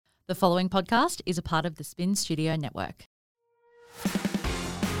The following podcast is a part of the Spin Studio Network.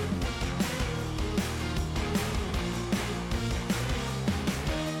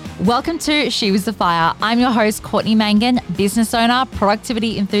 Welcome to She Was the Fire. I'm your host, Courtney Mangan, business owner,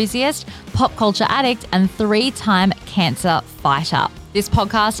 productivity enthusiast, pop culture addict, and 3-time cancer fighter. This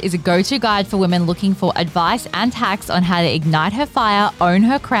podcast is a go-to guide for women looking for advice and hacks on how to ignite her fire, own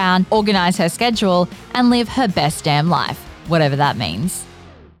her crown, organize her schedule, and live her best damn life, whatever that means.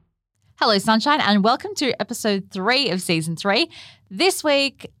 Hello, sunshine, and welcome to episode 3 of season 3. This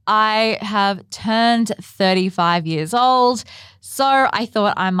week, I have turned 35 years old, so I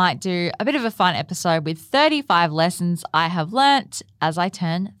thought I might do a bit of a fun episode with 35 lessons I have learnt as I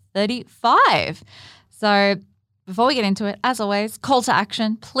turn 35. So before we get into it, as always, call to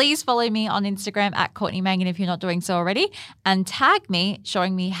action. Please follow me on Instagram at Courtney Mangan if you're not doing so already, and tag me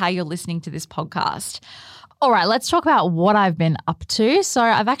showing me how you're listening to this podcast. All right, let's talk about what I've been up to. So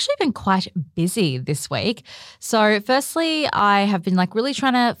I've actually been quite busy this week. So firstly, I have been really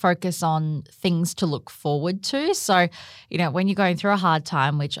trying to focus on things to look forward to. So, when you're going through a hard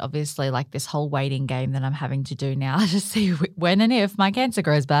time, which obviously this whole waiting game that I'm having to do now to see when and if my cancer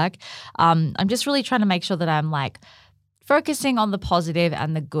grows back, I'm just really trying to make sure that I'm focusing on the positive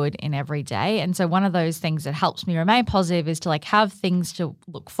and the good in every day. And so one of those things that helps me remain positive is to have things to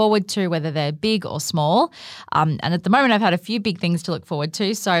look forward to, whether they're big or small. And at the moment, I've had a few big things to look forward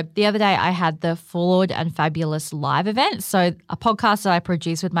to. So the other day I had the Flawed and Fabulous live event. So a podcast that I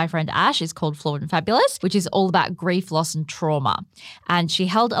produce with my friend Ash is called Flawed and Fabulous, which is all about grief, loss, and trauma. And she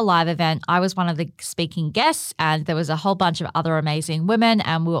held a live event. I was one of the speaking guests, and there was a whole bunch of other amazing women,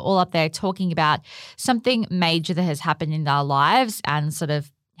 and we were all up there talking about something major that has happened in our lives and sort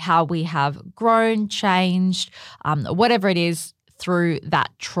of how we have grown, changed, whatever it is through that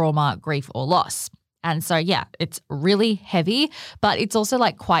trauma, grief, or loss. And so, yeah, it's really heavy, but it's also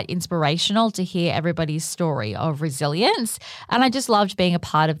quite inspirational to hear everybody's story of resilience. And I just loved being a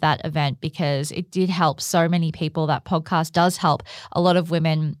part of that event because it did help so many people. That podcast does help a lot of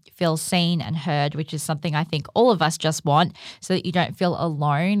women feel seen and heard, which is something I think all of us just want, so that you don't feel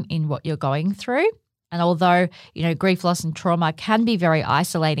alone in what you're going through. And although, grief, loss, and trauma can be very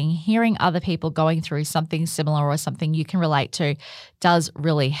isolating, hearing other people going through something similar or something you can relate to does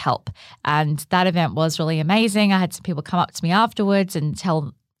really help. And that event was really amazing. I had some people come up to me afterwards and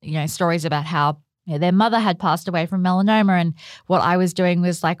tell, stories about how their mother had passed away from melanoma, and what I was doing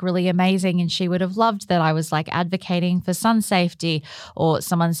was really amazing, and she would have loved that I was advocating for sun safety, or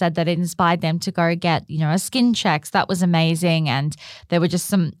someone said that it inspired them to go get, a skin check. So that was amazing. And there were just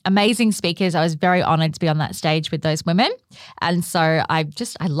some amazing speakers. I was very honored to be on that stage with those women. And so I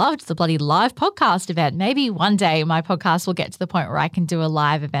loved the bloody live podcast event. Maybe one day my podcast will get to the point where I can do a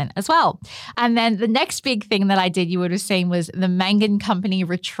live event as well. And then the next big thing that I did, you would have seen, was the Mangan Company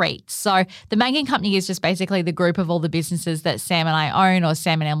retreat. So the Mangan Company is just basically the group of all the businesses that Sam and I own, or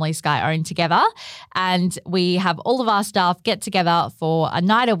Sam and Emily Sky own together. And we have all of our staff get together for a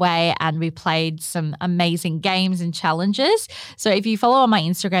night away, and we played some amazing games and challenges. So if you follow on my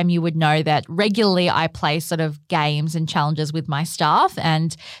Instagram, you would know that regularly I play sort of games and challenges with my staff,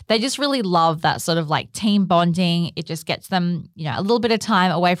 and they just really love that sort of team bonding. It just gets them, a little bit of time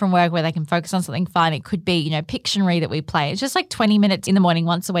away from work where they can focus on something fun. It could be, Pictionary that we play. It's just 20 minutes in the morning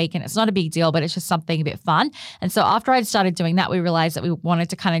once a week, and it's not a big deal, but it's just something a bit fun. And so after I'd started doing that, we realized that we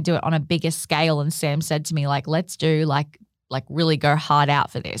wanted to kind of do it on a bigger scale. And Sam said to me, let's do really go hard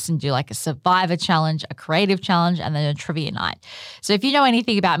out for this and do a survivor challenge, a creative challenge, and then a trivia night. So if you know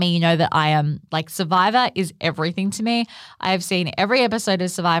anything about me, you know that I am Survivor is everything to me. I have seen every episode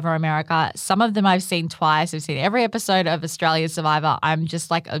of Survivor America. Some of them I've seen twice. I've seen every episode of Australia's Survivor. I'm just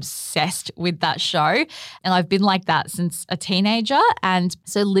obsessed with that show. And I've been like that since a teenager. And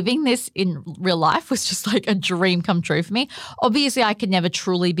so living this in real life was just a dream come true for me. Obviously, I could never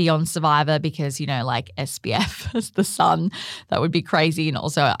truly be on Survivor because, SPF as the sun. That would be crazy. And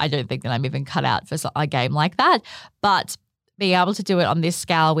also, I don't think that I'm even cut out for a game like that. But being able to do it on this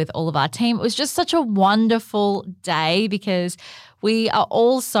scale with all of our team, it was just such a wonderful day because we are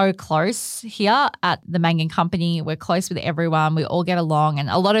all so close here at the Mangan Company. We're close with everyone. We all get along. And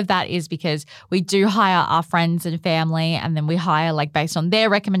a lot of that is because we do hire our friends and family, and then we hire based on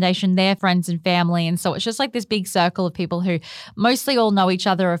their recommendation, their friends and family. And so it's just this big circle of people who mostly all know each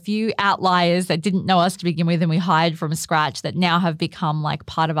other, a few outliers that didn't know us to begin with and we hired from scratch that now have become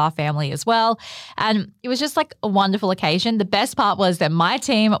part of our family as well. And it was just a wonderful occasion. The best part was that my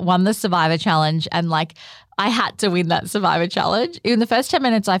team won the Survivor Challenge, and I had to win that Survivor Challenge. In the first 10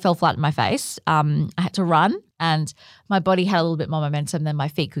 minutes, I fell flat on my face. I had to run. and my body had a little bit more momentum than my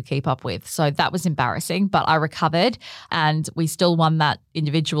feet could keep up with. So that was embarrassing, but I recovered and we still won that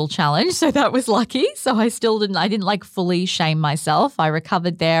individual challenge. So that was lucky. So I didn't like fully shame myself. I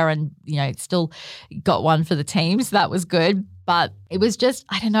recovered there and, still got one for the team. So that was good. But it was just,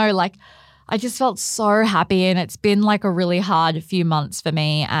 I don't know, like I just felt so happy, and it's been like a really hard few months for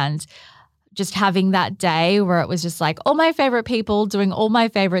me. And just having that day where it was just like all my favorite people doing all my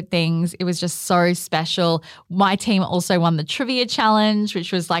favorite things. It was just so special. My team also won the trivia challenge,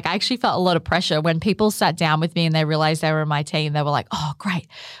 which was like, I actually felt a lot of pressure when people sat down with me and they realized they were in my team. They were like, oh, great,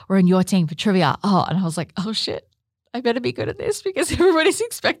 we're in your team for trivia. Oh, and I was like, oh shit, I better be good at this because everybody's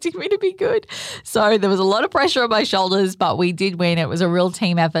expecting me to be good. So there was a lot of pressure on my shoulders, but we did win. It was a real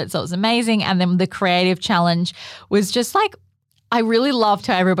team effort. So it was amazing. And then the creative challenge was just like, I really loved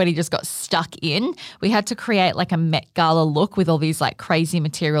how everybody just got stuck in. We had to create like a Met Gala look with all these like crazy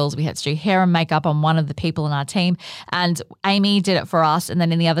materials. We had to do hair and makeup on one of the people in our team, and Amy did it for us. And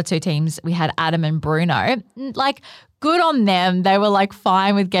then in the other two teams, we had Adam and Bruno. Like, good on them. They were like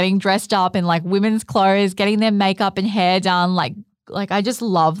fine with getting dressed up in like women's clothes, getting their makeup and hair done, like I just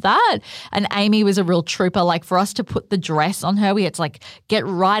love that. And Amy was a real trooper. Like for us to put the dress on her, we had to like get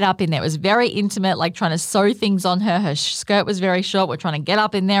right up in there. It was very intimate, like trying to sew things on her. Her skirt was very short. We're trying to get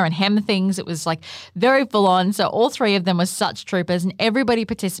up in there and hem things. It was like very full on. So all three of them were such troopers and everybody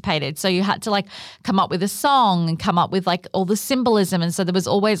participated. So you had to like come up with a song and come up with like all the symbolism. And so there was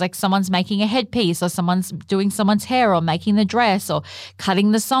always like someone's making a headpiece or someone's doing someone's hair or making the dress or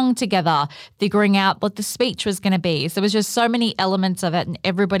cutting the song together, figuring out what the speech was going to be. So there was just so many elements of it and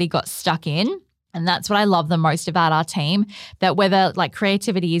everybody got stuck in. And that's what I love the most about our team, that whether like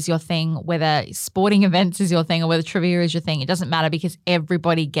creativity is your thing, whether sporting events is your thing, or whether trivia is your thing, it doesn't matter because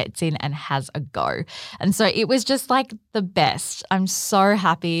everybody gets in and has a go. And so it was just like the best. I'm so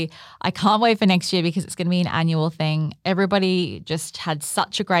happy. I can't wait for next year because it's going to be an annual thing. Everybody just had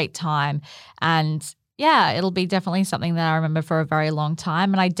such a great time. And yeah, it'll be definitely something that I remember for a very long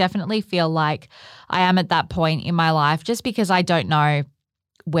time. And I definitely feel like I am at that point in my life, just because I don't know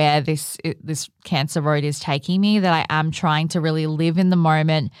where this cancer road is taking me, that I am trying to really live in the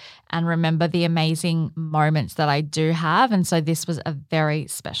moment and remember the amazing moments that I do have. And so this was a very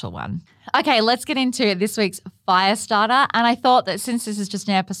special one. Okay, let's get into this week's fire starter. And I thought that since this is just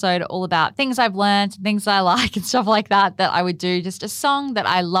an episode all about things I've learned, things I like and stuff like that, that I would do just a song that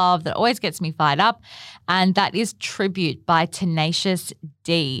I love that always gets me fired up. And that is Tribute by Tenacious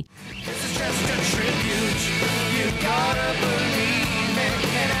D. This is just a tribute. You gotta believe it,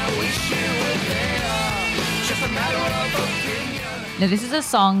 and I wish you were there. Just a matter of opinion. Now, this is a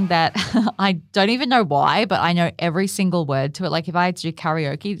song that I don't even know why, but I know every single word to it. Like if I had to do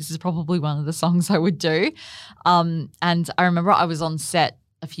karaoke, this is probably one of the songs I would do. And I remember I was on set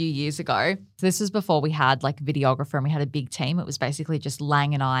a few years ago. So this was before we had like a videographer and we had a big team. It was basically just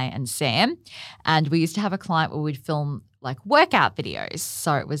Lang and I and Sam. And we used to have a client where we'd film like workout videos.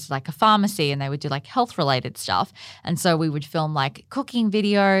 So it was like a pharmacy and they would do like health related stuff. And so we would film like cooking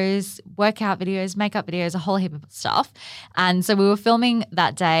videos, workout videos, makeup videos, a whole heap of stuff. And so we were filming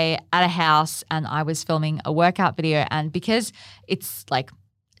that day at a house and I was filming a workout video. And because it's like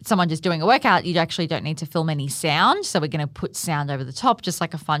someone just doing a workout, you actually don't need to film any sound. So we're going to put sound over the top, just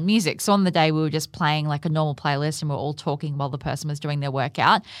like a fun music. So on the day we were just playing like a normal playlist and we were all talking while the person was doing their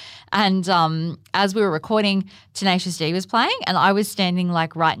workout. And as we were recording, Tenacious D was playing and I was standing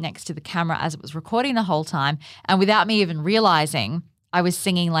like right next to the camera as it was recording the whole time. And without me even realizing, I was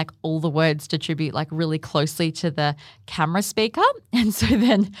singing like all the words to Tribute like really closely to the camera speaker. And so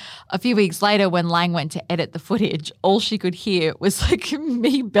then a few weeks later when Lang went to edit the footage, all she could hear was like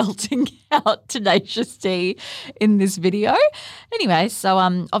me belting out Tenacious D in this video. Anyway, so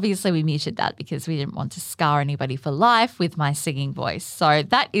obviously we muted that because we didn't want to scar anybody for life with my singing voice. So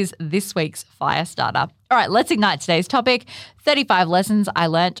that is this week's fire starter. All right, let's ignite today's topic, 35 lessons I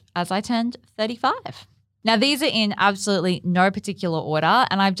learnt as I turned 35. Now, these are in absolutely no particular order,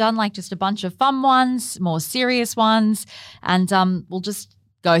 and I've done like just a bunch of fun ones, more serious ones, and we'll just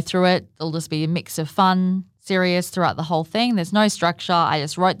go through it. It'll just be a mix of fun, serious throughout the whole thing. There's no structure. I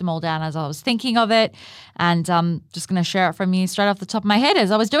just wrote them all down as I was thinking of it, and just going to share it from you straight off the top of my head as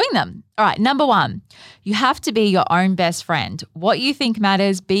I was doing them. All right, number one, you have to be your own best friend. What you think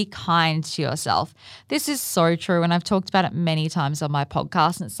matters, be kind to yourself. This is so true, and I've talked about it many times on my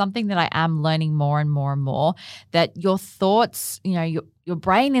podcast, and it's something that I am learning more and more and more, that your thoughts, you know, your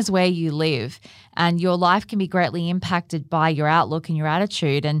brain is where you live, and your life can be greatly impacted by your outlook and your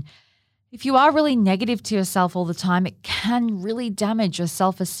attitude. And if you are really negative to yourself all the time, it can really damage your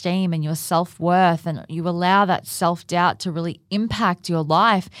self-esteem and your self-worth, and you allow that self-doubt to really impact your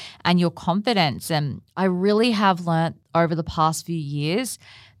life and your confidence. And I really have learnt over the past few years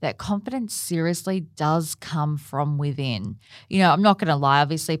that confidence seriously does come from within. I'm not going to lie,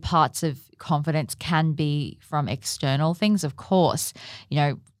 obviously parts of confidence can be from external things, of course.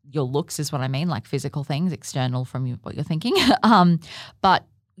 Your looks is what I mean, like physical things, external from what you're thinking. But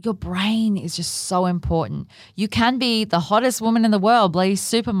your brain is just so important. You can be the hottest woman in the world, bloody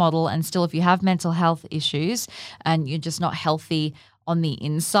supermodel, and still if you have mental health issues and you're just not healthy on the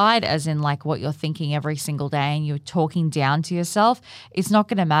inside, as in like what you're thinking every single day and you're talking down to yourself, it's not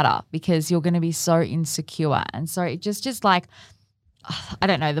going to matter because you're going to be so insecure. And so it just like, I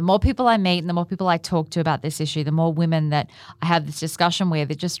don't know, the more people I meet and the more people I talk to about this issue, the more women that I have this discussion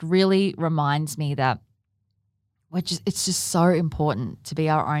with, it just really reminds me that it's just so important to be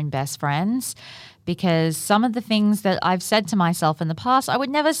our own best friends, because some of the things that I've said to myself in the past, I would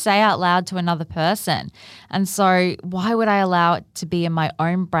never say out loud to another person. And so why would I allow it to be in my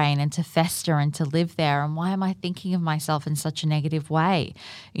own brain and to fester and to live there? And why am I thinking of myself in such a negative way?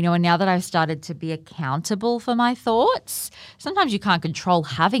 And now that I've started to be accountable for my thoughts, sometimes you can't control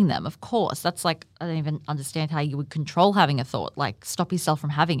having them, of course. That's like, I don't even understand how you would control having a thought, like stop yourself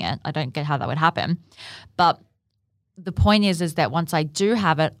from having it. I don't get how that would happen. But the point is that once I do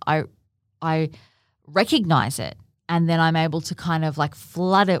have it, I recognize it, and then I'm able to kind of like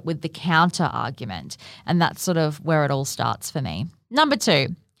flood it with the counter argument. And that's sort of where it all starts for me. Number 2,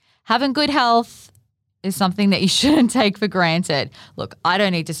 having good health is something that you shouldn't take for granted. Look, I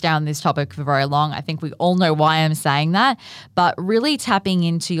don't need to stay on this topic for very long. I think we all know why I'm saying that, but really tapping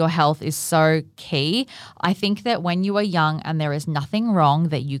into your health is so key. I think that when you are young and there is nothing wrong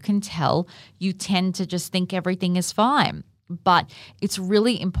that you can tell, you tend to just think everything is fine. But it's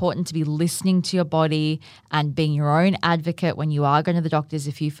really important to be listening to your body and being your own advocate when you are going to the doctors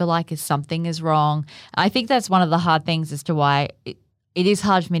if you feel like something is wrong. I think that's one of the hard things as to why it is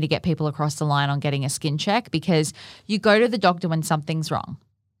hard for me to get people across the line on getting a skin check, because you go to the doctor when something's wrong.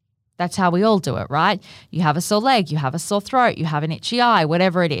 That's how we all do it, right? You have a sore leg, you have a sore throat, you have an itchy eye,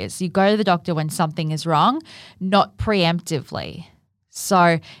 whatever it is. You go to the doctor when something is wrong, not preemptively.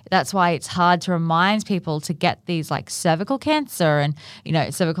 So that's why it's hard to remind people to get these like cervical cancer and,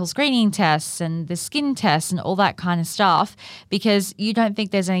 cervical screening tests and the skin tests and all that kind of stuff, because you don't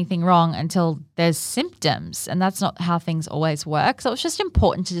think there's anything wrong until there's symptoms, and that's not how things always work. So it's just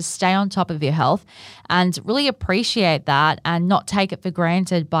important to just stay on top of your health and really appreciate that and not take it for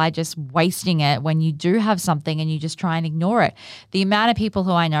granted by just wasting it when you do have something and you just try and ignore it. The amount of people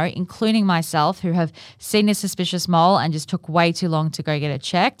who I know, including myself, who have seen a suspicious mole and just took way too long to go get it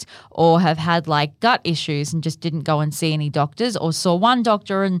checked, or have had like gut issues and just didn't go and see any doctors, or saw one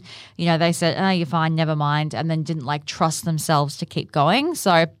doctor and, they said, oh, you're fine, never mind, and then didn't like trust themselves to keep going.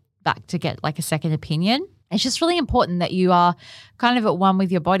 So back to get like a second opinion. It's just really important that you are kind of at one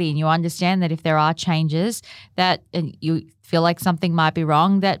with your body and you understand that if there are changes that and you feel like something might be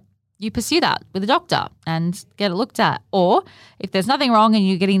wrong, that you pursue that with a doctor and get it looked at. Or if there's nothing wrong and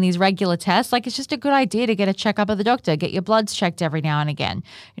you're getting these regular tests, like it's just a good idea to get a checkup at the doctor, get your bloods checked every now and again,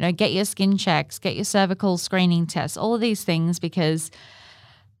 get your skin checks, get your cervical screening tests, all of these things, because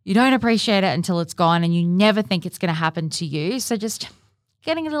you don't appreciate it until it's gone and you never think it's going to happen to you. So just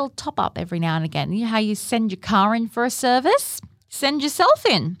getting a little top up every now and again. You know how you send your car in for a service? Send yourself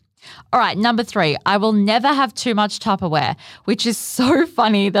in. All right, number 3, I will never have too much Tupperware, which is so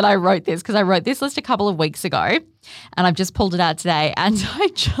funny that I wrote this, because I wrote this list a couple of weeks ago and I've just pulled it out today, and I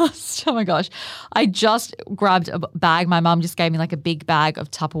just grabbed a bag. My mum just gave me like a big bag of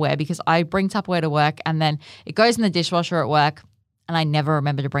Tupperware, because I bring Tupperware to work and then it goes in the dishwasher at work and I never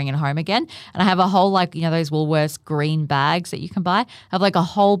remember to bring it home again. And I have a whole those Woolworths green bags that you can buy. I have like a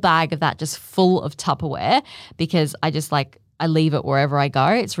whole bag of that just full of Tupperware, because I leave it wherever I go.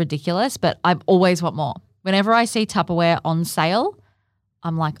 It's ridiculous, but I always want more. Whenever I see Tupperware on sale,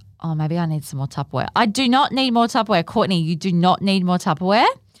 I'm like, oh, maybe I need some more Tupperware. I do not need more Tupperware. Courtney, you do not need more Tupperware,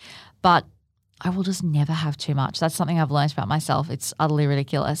 but I will just never have too much. That's something I've learned about myself. It's utterly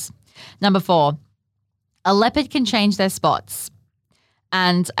ridiculous. Number 4, a leopard can change their spots.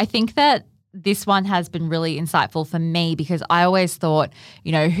 And I think that this one has been really insightful for me, because I always thought,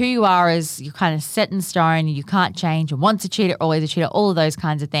 who you are is you're kind of set in stone and you can't change, and once a cheater, always a cheater, all of those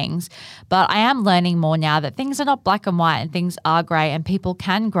kinds of things. But I am learning more now that things are not black and white and things are grey, and people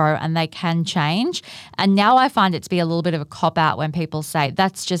can grow and they can change. And now I find it to be a little bit of a cop-out when people say,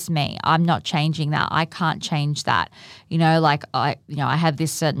 that's just me, I'm not changing that, I can't change that. I have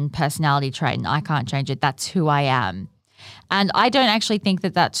this certain personality trait and I can't change it, that's who I am. And I don't actually think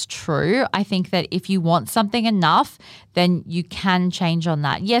that that's true. I think that if you want something enough, then you can change on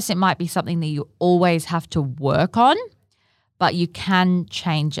that. Yes, it might be something that you always have to work on, but you can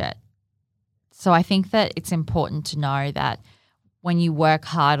change it. So I think that it's important to know that when you work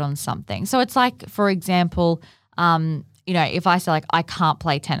hard on something. So it's like, for example, if I say like, I can't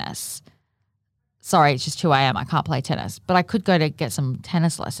play tennis. Sorry, it's just 2 a.m. I can't play tennis. But I could go to get some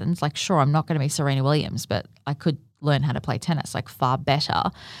tennis lessons. Like, sure, I'm not going to be Serena Williams, but I could learn how to play tennis like far better.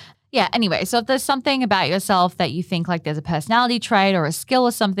 Yeah, anyway, so if there's something about yourself that you think like there's a personality trait or a skill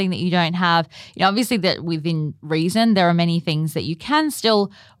or something that you don't have, obviously that within reason, there are many things that you can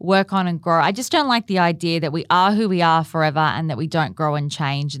still work on and grow. I just don't like the idea that we are who we are forever and that we don't grow and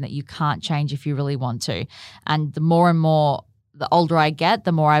change and that you can't change if you really want to. And the more and more the older I get,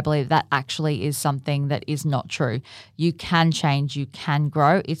 the more I believe that actually is something that is not true. You can change, you can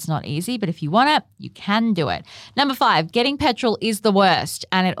grow. It's not easy, but if you want it, you can do it. Number 5, getting petrol is the worst,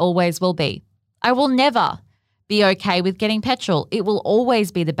 and it always will be. I will never be okay with getting petrol. It will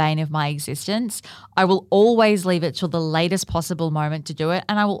always be the bane of my existence. I will always leave it till the latest possible moment to do it,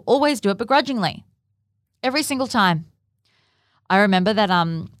 and I will always do it begrudgingly. Every single time. I remember that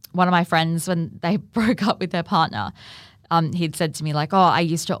one of my friends, when they broke up with their partner, he'd said to me like, I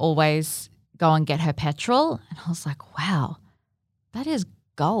used to always go and get her petrol. And I was like, wow, that is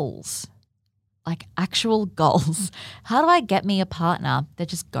goals, like actual goals. How do I get me a partner that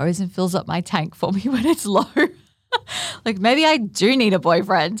just goes and fills up my tank for me when it's low? Like maybe I do need a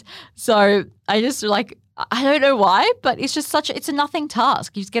boyfriend. So I just I don't know why, but it's just it's a nothing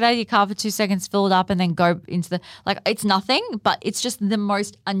task. You just get out of your car for 2 seconds, fill it up, and then go into it's nothing, but it's just the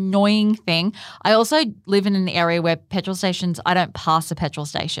most annoying thing. I also live in an area where petrol stations, I don't pass a petrol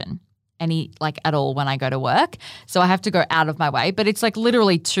station at all when I go to work. So I have to go out of my way, but it's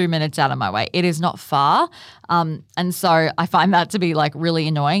literally 2 minutes out of my way. It is not far. And so I find that to be really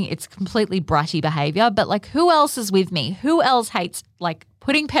annoying. It's completely bratty behavior, but who else is with me? Who else hates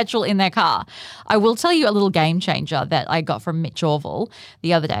putting petrol in their car? I will tell you a little game changer that I got from Mitch Orville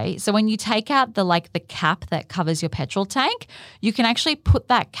the other day. So when you take out the cap that covers your petrol tank, you can actually put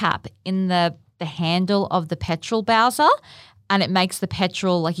that cap in the handle of the petrol bowser, and it makes the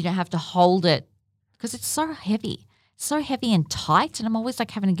petrol you don't have to hold it because it's so heavy. So heavy and tight, and I'm always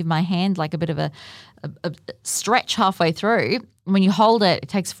having to give my hand a bit of a stretch halfway through. When you hold it, it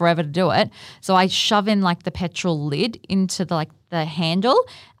takes forever to do it. So I shove in the petrol lid into the handle,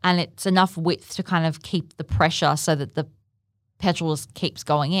 and it's enough width to kind of keep the pressure so that the petrol just keeps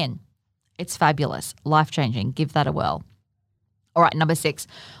going in. It's fabulous, life-changing. Give that a whirl. All right, number 6,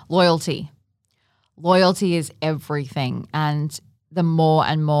 loyalty. Loyalty is everything, and the more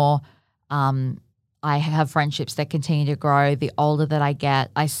and more I have friendships that continue to grow. The older that I get,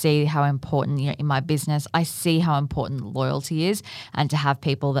 I see how important, in my business, I see how important loyalty is, and to have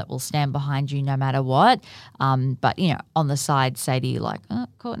people that will stand behind you no matter what. But, on the side say to you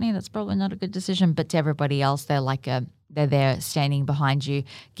Courtney, that's probably not a good decision. But to everybody else, they're there standing behind you,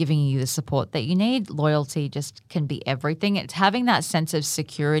 giving you the support that you need. Loyalty just can be everything. It's having that sense of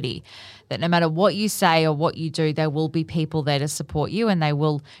security that no matter what you say or what you do, there will be people there to support you, and they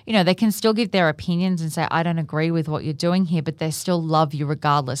will, they can still give their opinions and say, I don't agree with what you're doing here, but they still love you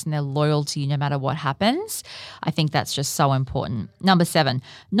regardless, and they're loyal to you no matter what happens. I think that's just so important. Number 7,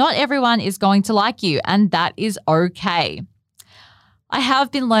 not everyone is going to like you, and that is okay. I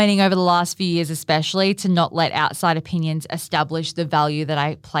have been learning over the last few years especially to not let outside opinions establish the value that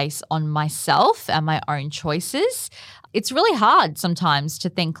I place on myself and my own choices. It's really hard sometimes to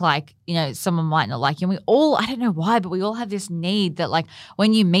think someone might not like you. And we all, I don't know why, but we all have this need that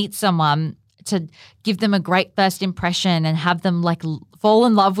when you meet someone to give them a great first impression and have them fall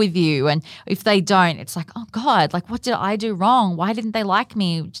in love with you. And if they don't, it's oh God, what did I do wrong? Why didn't they like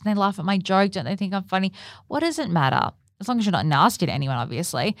me? Didn't they laugh at my joke? Don't they think I'm funny? What does it matter? As long as you're not nasty to anyone,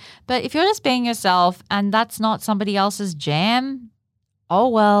 obviously. But if you're just being yourself and that's not somebody else's jam, oh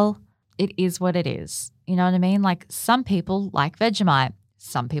well, it is what it is. You know what I mean? Some people like Vegemite.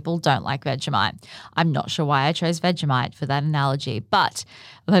 Some people don't like Vegemite. I'm not sure why I chose Vegemite for that analogy, but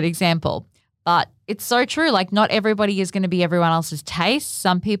that example. But it's so true. Not everybody is going to be everyone else's taste.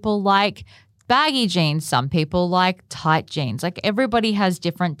 Some people like baggy jeans. Some people like tight jeans. Everybody has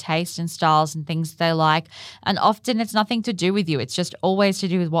different tastes and styles and things they like. And often it's nothing to do with you. It's just always to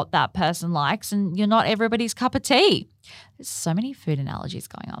do with what that person likes, and you're not everybody's cup of tea. There's so many food analogies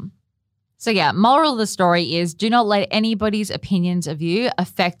going on. So yeah, moral of the story is do not let anybody's opinions of you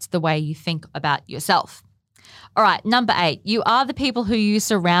affect the way you think about yourself. All right, number 8, you are the people who you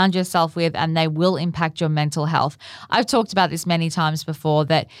surround yourself with and they will impact your mental health. I've talked about this many times before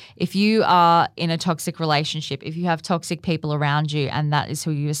that if you are in a toxic relationship, if you have toxic people around you and that is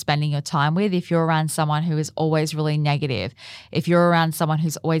who you're spending your time with, if you're around someone who is always really negative, if you're around someone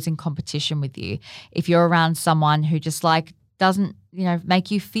who's always in competition with you, if you're around someone who just like doesn't,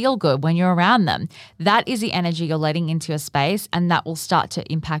 make you feel good when you're around them, that is the energy you're letting into your space and that will start to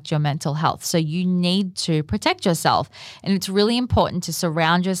impact your mental health. So you need to protect yourself. And it's really important to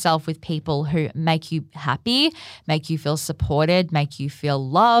surround yourself with people who make you happy, make you feel supported, make you feel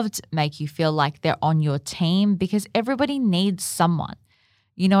loved, make you feel like they're on your team, because everybody needs someone.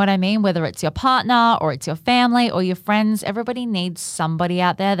 You know what I mean? Whether it's your partner or it's your family or your friends, everybody needs somebody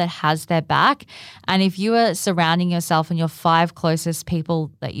out there that has their back. And if you are surrounding yourself and your 5 closest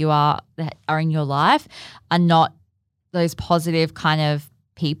people that are in your life are not those positive kind of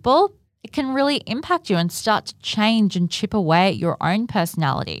people, it can really impact you and start to change and chip away at your own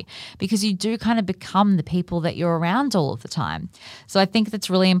personality, because you do kind of become the people that you're around all of the time. So I think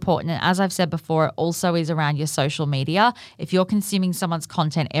that's really important. And as I've said before, it also is around your social media. If you're consuming someone's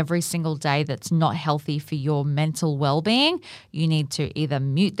content every single day that's not healthy for your mental well-being, you need to either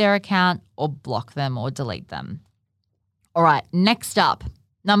mute their account or block them or delete them. All right, next up,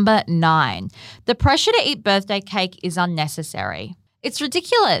 number 9. The pressure to eat birthday cake is unnecessary. It's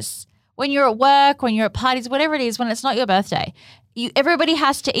ridiculous. When you're at work, when you're at parties, whatever it is, when it's not your birthday, everybody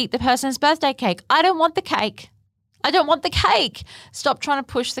has to eat the person's birthday cake. I don't want the cake. I don't want the cake. Stop trying to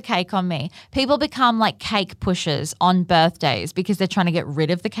push the cake on me. People become like cake pushers on birthdays because they're trying to get rid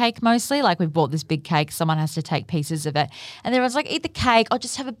of the cake mostly. Like we've bought this big cake, someone has to take pieces of it. And everyone's like, eat the cake. I'll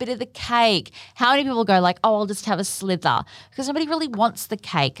just have a bit of the cake. How many people go like, oh, I'll just have a slither? Because nobody really wants the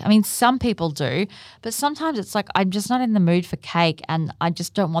cake. I mean, some people do, but sometimes it's like, I'm just not in the mood for cake and I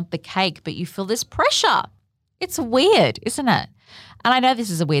just don't want the cake, but you feel this pressure. It's weird, isn't it? And I know this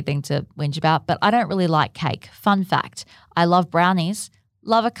is a weird thing to whinge about, but I don't really like cake. Fun fact, I love brownies,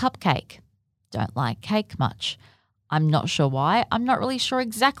 love a cupcake. Don't like cake much. I'm not sure why. I'm not really sure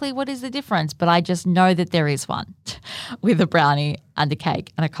exactly what is the difference, but I just know that there is one with a brownie and a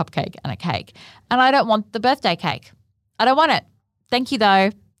cake and a cupcake and a cake. And I don't want the birthday cake. I don't want it. Thank you though.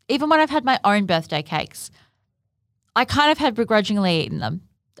 Even when I've had my own birthday cakes, I kind of had begrudgingly eaten them.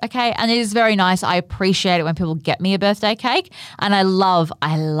 Okay, and it is very nice. I appreciate it when people get me a birthday cake, and I love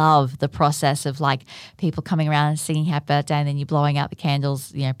the process of like people coming around and singing happy birthday and then you blowing out the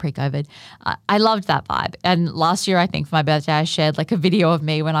candles, pre-COVID. I loved that vibe. And last year, I think for my birthday, I shared like a video of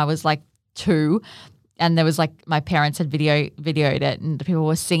me when I was like 2, and there was like my parents had videoed it, and people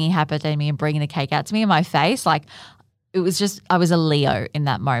were singing happy birthday to me and bringing the cake out to me in my face, like. It was just, I was a Leo in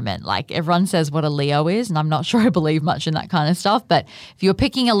that moment. Like everyone says what a Leo is, and I'm not sure I believe much in that kind of stuff. But if you were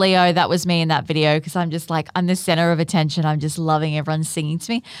picking a Leo, that was me in that video, because I'm just like, I'm the center of attention. I'm just loving everyone singing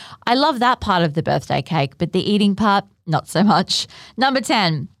to me. I love that part of the birthday cake, but the eating part, not so much. Number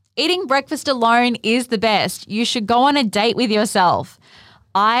 10, eating breakfast alone is the best. You should go on a date with yourself.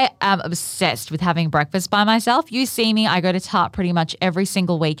 I am obsessed with having breakfast by myself. You see me, I go to Tart pretty much every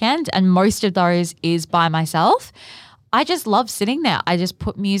single weekend, and most of those is by myself. I just love sitting there. I just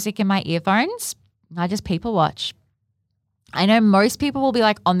put music in my earphones. I just people watch. I know most people will be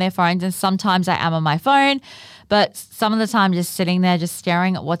like on their phones, and sometimes I am on my phone, but some of the time just sitting there, just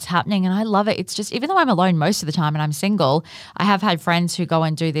staring at what's happening. And I love it. It's just, even though I'm alone most of the time and I'm single, I have had friends who go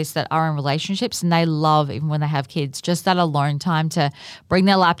and do this that are in relationships, and they love, even when they have kids, just that alone time to bring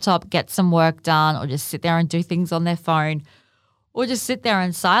their laptop, get some work done, or just sit there and do things on their phone. Or just sit there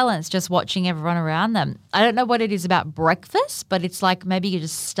in silence, just watching everyone around them. I don't know what it is about breakfast, but it's like maybe you're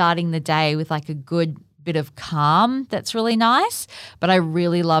just starting the day with like a good bit of calm that's really nice. But I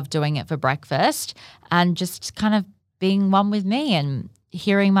really love doing it for breakfast and just kind of being one with me and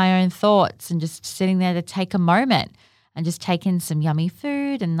hearing my own thoughts and just sitting there to take a moment and just take in some yummy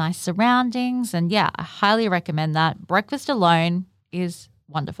food and nice surroundings. And yeah, I highly recommend that. Breakfast alone is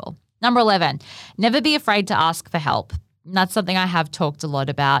wonderful. Number 11, never be afraid to ask for help. And that's something I have talked a lot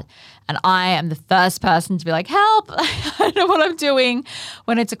about. And I am the first person to be like, help, I don't know what I'm doing.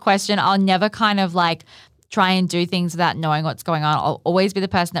 When it's a question, I'll never kind of like try and do things without knowing what's going on. I'll always be the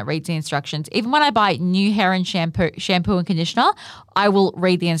person that reads the instructions. Even when I buy new hair and shampoo and conditioner, I will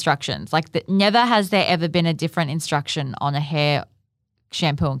read the instructions. Like never has there ever been a different instruction on a hair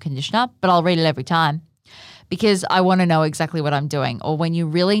shampoo and conditioner, but I'll read it every time because I want to know exactly what I'm doing. Or when you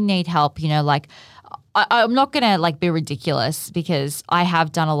really need help, like I'm not going to like be ridiculous, because I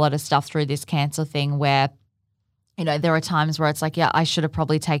have done a lot of stuff through this cancer thing where, there are times where it's like, yeah, I should have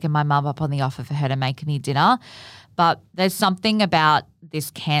probably taken my mum up on the offer for her to make me dinner. But there's something about this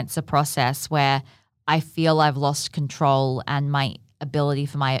cancer process where I feel I've lost control and my ability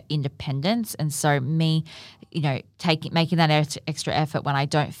for my independence. And so me, making that extra effort when I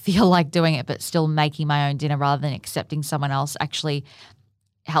don't feel like doing it, but still making my own dinner rather than accepting someone else actually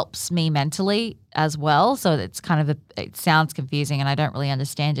helps me mentally as well. So it's kind of it sounds confusing and I don't really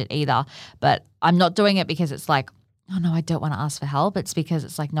understand it either, but I'm not doing it because it's like, oh no, I don't want to ask for help. It's because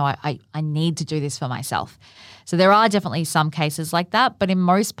it's like, no, I need to do this for myself. So there are definitely some cases like that, but in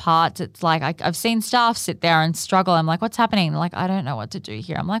most parts, it's like I've seen staff sit there and struggle. I'm like, what's happening? They're like, I don't know what to do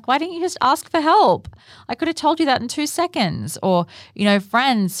here. I'm like, why didn't you just ask for help? I could have told you that in 2 seconds. Or,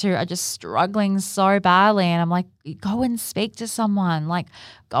 friends who are just struggling so badly. And I'm like, go and speak to someone, like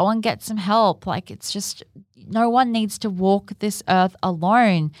go and get some help. Like it's just, no one needs to walk this earth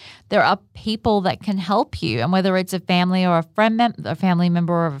alone. There are people that can help you. And whether it's a family or a family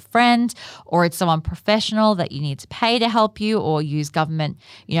member or a friend, or it's someone professional that you need to pay to help you or use government,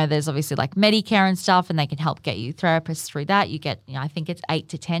 there's obviously like Medicare and stuff and they can help get you therapists through that. You get, I think it's 8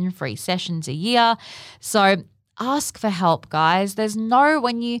 to 10 free sessions a year. So ask for help, guys.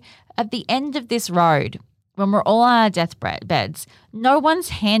 At the end of this road, when we're all on our deathbeds, no one's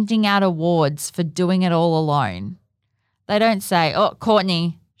handing out awards for doing it all alone. They don't say, oh,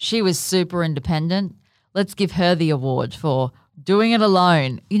 Courtney, she was super independent. Let's give her the award for doing it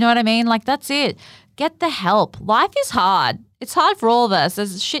alone. You know what I mean? Like that's it. Get the help. Life is hard. It's hard for all of us.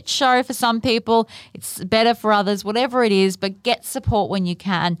 There's a shit show for some people. It's better for others, whatever it is, but get support when you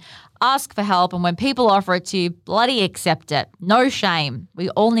can. Ask for help, and when people offer it to you, bloody accept it. No shame.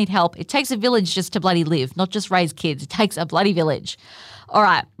 We all need help. It takes a village just to bloody live, not just raise kids. It takes a bloody village. All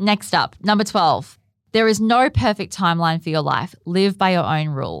right, next up, number 12. There is no perfect timeline for your life. Live by your own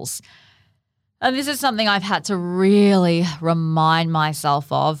rules. And this is something I've had to really remind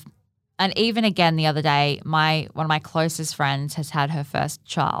myself of. And even again the other day, one of my closest friends has had her first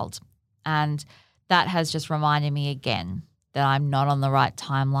child. And that has just reminded me again that I'm not on the right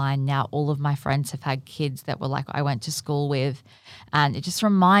timeline. Now all of my friends have had kids that were like I went to school with. And it just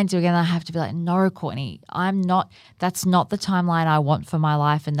reminds you again, I have to be like, no, Courtney, that's not the timeline I want for my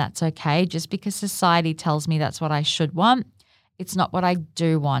life, and that's okay. Just because society tells me that's what I should want, it's not what I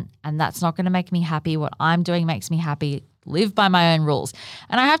do want. And that's not going to make me happy. What I'm doing makes me happy. Live by my own rules.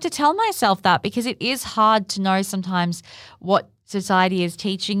 And I have to tell myself that because it is hard to know sometimes what society is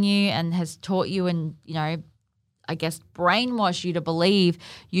teaching you and has taught you and, I guess brainwash you to believe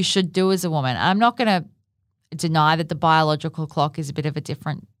you should do as a woman. I'm not going to deny that the biological clock is a bit of a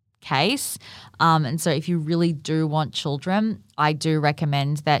different case. And so if you really do want children, I do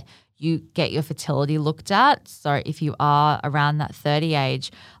recommend that you get your fertility looked at. So if you are around that 30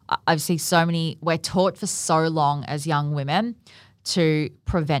 age, I've seen we're taught for so long as young women to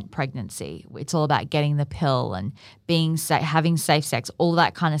prevent pregnancy. It's all about getting the pill and having safe sex, all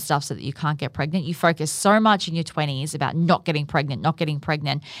that kind of stuff so that you can't get pregnant. You focus so much in your 20s about not getting pregnant.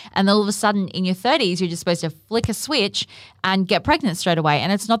 And then all of a sudden in your 30s, you're just supposed to flick a switch and get pregnant straight away.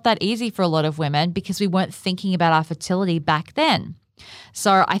 And it's not that easy for a lot of women because we weren't thinking about our fertility back then.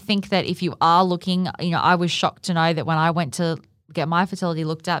 So I think that if you are looking, I was shocked to know that when I went to get my fertility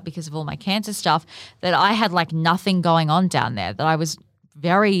looked at because of all my cancer stuff, that I had like nothing going on down there, that I was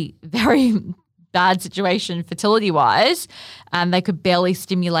very, very bad situation fertility-wise, and they could barely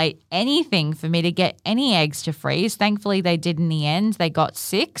stimulate anything for me to get any eggs to freeze. Thankfully, they did in the end. They got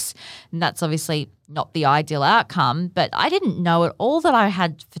 6, and that's obviously not the ideal outcome, but I didn't know at all that I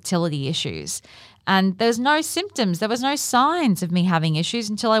had fertility issues. And there's no symptoms. There was no signs of me having issues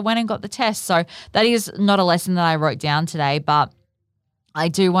until I went and got the test. So that is not a lesson that I wrote down today, but I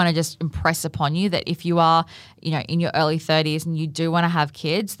do want to just impress upon you that if you are, in your early 30s and you do want to have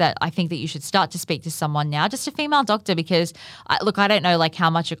kids, that I think that you should start to speak to someone now, just a female doctor, because I don't know like how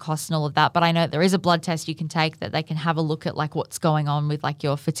much it costs and all of that, but I know there is a blood test you can take that they can have a look at like what's going on with like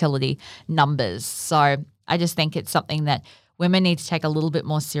your fertility numbers. So I just think it's something that women need to take a little bit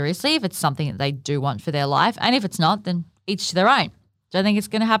more seriously if it's something that they do want for their life. And if it's not, then each to their own. Don't think it's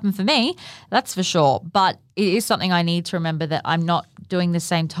going to happen for me, that's for sure. But it is something I need to remember that I'm not doing the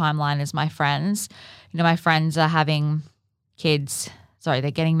same timeline as my friends. My friends are having kids. Sorry,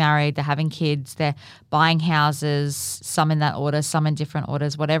 they're getting married, they're having kids, they're buying houses, some in that order, some in different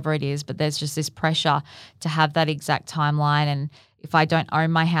orders, whatever it is. But there's just this pressure to have that exact timeline. And if I don't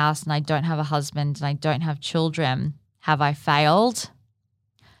own my house and I don't have a husband and I don't have children, have I failed?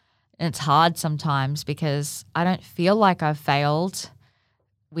 And it's hard sometimes because I don't feel like I've failed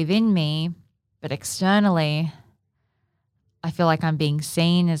within me, but externally, I feel like I'm being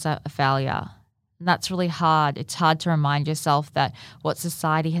seen as a failure. And that's really hard. It's hard to remind yourself that what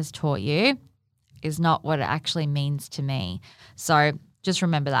society has taught you is not what it actually means to me. So Just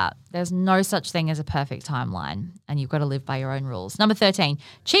remember that. There's no such thing as a perfect timeline, and you've got to live by your own rules. Number 13,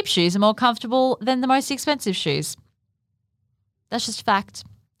 cheap shoes are more comfortable than the most expensive shoes. That's just a fact.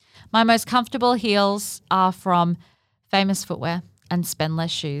 My most comfortable heels are from Famous Footwear and Spend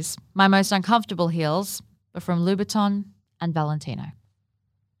Less shoes. My most uncomfortable heels are from Louboutin and Valentino.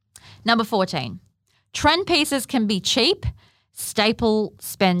 Number 14, trend pieces can be cheap, staple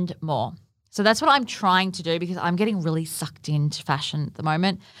spend more. So that's what I'm trying to do because I'm getting really sucked into fashion at the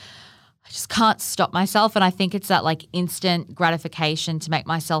moment. I just can't stop myself, and I think it's that like instant gratification to make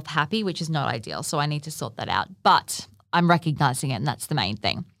myself happy, which is not ideal. So I need to sort that out. But I'm recognizing it, and that's the main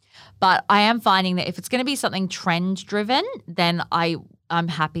thing. But I am finding that if it's going to be something trend driven, then I'm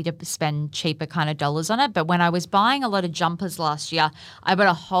happy to spend cheaper kind of dollars on it. But when I was buying a lot of jumpers last year, I bought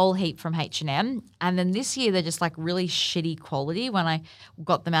a whole heap from H&M. And then this year they're just like really shitty quality when I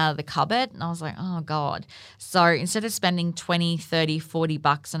got them out of the cupboard. And I was like, oh God. So instead of spending 20, 30, 40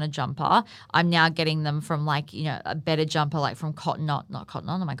 bucks on a jumper, I'm now getting them from like, you know, a better jumper like from not Cotton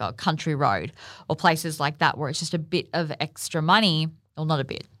On, oh my God, Country Road or places like that where it's just a bit of extra money. Well, not a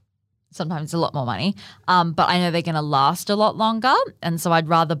bit. Sometimes it's a lot more money, but I know they're going to last a lot longer. And so I'd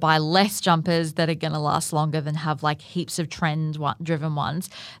rather buy less jumpers that are going to last longer than have like heaps of trend-driven ones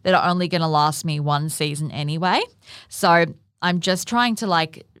that are only going to last me one season anyway. So I'm just trying to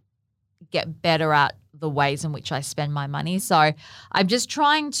like get better at the ways in which I spend my money. So I'm just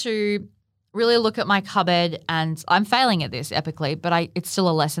trying to really look at my cupboard, and I'm failing at this epically, but it's still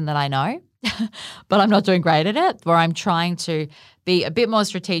a lesson that I know. But I'm not doing great at it, where I'm trying to be a bit more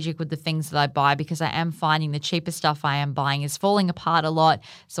strategic with the things that I buy because I am finding the cheaper stuff I am buying is falling apart a lot.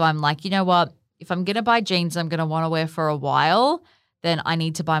 So I'm like, you know what? If I'm going to buy jeans I'm going to want to wear for a while, then I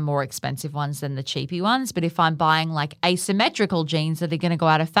need to buy more expensive ones than the cheapy ones. But if I'm buying like asymmetrical jeans that are going to go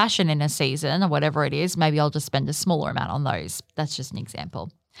out of fashion in a season or whatever it is, maybe I'll just spend a smaller amount on those. That's just an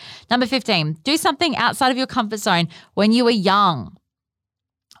example. Number 15, do something outside of your comfort zone when you were young.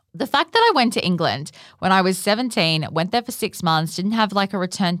 The fact that I went to England when I was 17, went there for 6 months, didn't have like a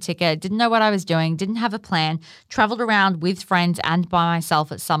return ticket, didn't know what I was doing, didn't have a plan, traveled around with friends and by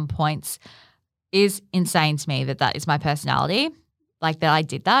myself at some points is insane to me that is my personality. Like that I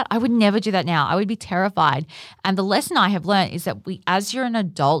did that. I would never do that now. I would be terrified. And the lesson I have learned is that as you're an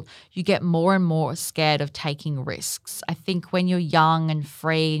adult, you get more and more scared of taking risks. I think when you're young and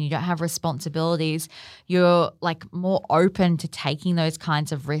free and you don't have responsibilities, you're like more open to taking those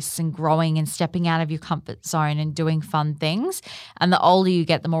kinds of risks and growing and stepping out of your comfort zone and doing fun things. And the older you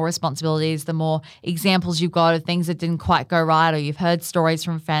get, the more responsibilities, the more examples you've got of things that didn't quite go right, or you've heard stories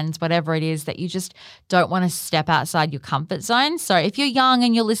from friends, whatever it is, that you just don't want to step outside your comfort zone. So if you're young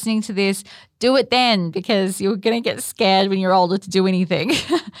and you're listening to this, do it then, because you're going to get scared when you're older to do anything.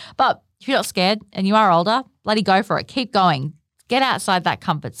 But if you're not scared and you are older, bloody go for it. Keep going. Get outside that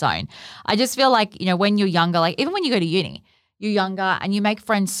comfort zone. I just feel like, you know, when you're younger, like even when you go to uni, you're younger and you make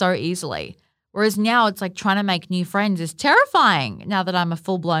friends so easily. Whereas now it's like trying to make new friends is terrifying now that I'm a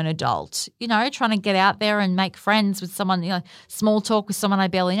full-blown adult. You know, trying to get out there and make friends with someone, you know, small talk with someone I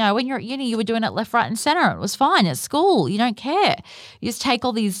barely know. When you're at uni, you were doing it left, right and center. It was fine. At school, you don't care. You just take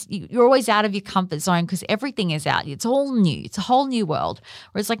all these, you're always out of your comfort zone because everything is out. It's all new. It's a whole new world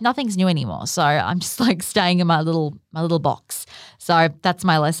where it's like nothing's new anymore. So I'm just like staying in my little box. So that's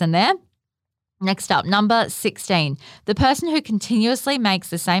my lesson there. Next up, number 16. The person who continuously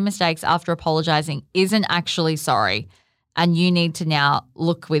makes the same mistakes after apologizing isn't actually sorry, and you need to now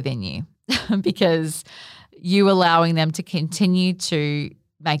look within you because you allowing them to continue to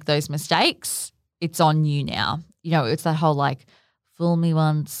make those mistakes, it's on you now. You know, it's that whole like, fool me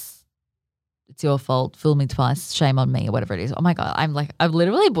once, it's your fault, fool me twice, shame on me, or whatever it is. Oh my God, I've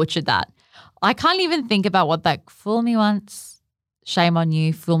literally butchered that. I can't even think about what that fool me once, shame on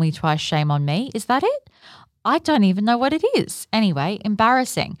you, fool me twice, shame on me. Is that it? I don't even know what it is. Anyway,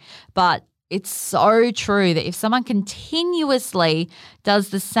 embarrassing. But it's so true that if someone continuously does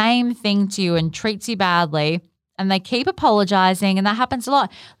the same thing to you and treats you badly and they keep apologizing, and that happens a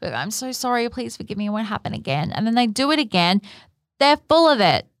lot. But I'm so sorry, please forgive me, it won't happen again. And then they do it again. They're full of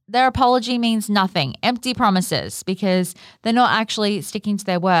it. Their apology means nothing, empty promises, because they're not actually sticking to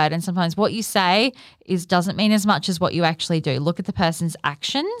their word. And sometimes what you say doesn't mean as much as what you actually do. Look at the person's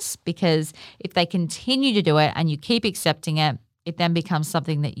actions, because if they continue to do it and you keep accepting it, it then becomes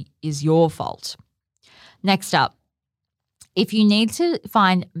something that is your fault. Next up, if you need to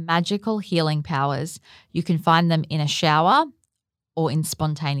find magical healing powers, you can find them in a shower or in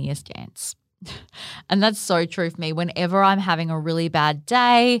spontaneous dance. And that's so true for me. Whenever I'm having a really bad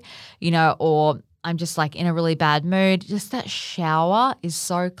day, you know, or I'm just like in a really bad mood. Just that shower is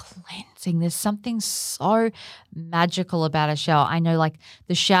so cleansing. There's something so magical about a shower. I know like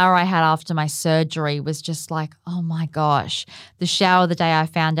the shower I had after my surgery was just like, oh my gosh. The shower the day I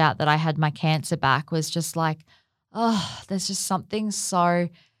found out that I had my cancer back was just like, oh, there's just something so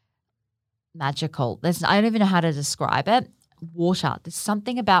magical. I don't even know how to describe it. Water. There's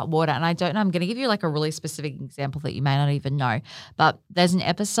something about water. And I don't know. I'm going to give you like a really specific example that you may not even know. But there's an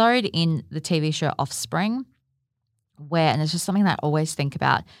episode in the TV show Offspring where, and it's just something that I always think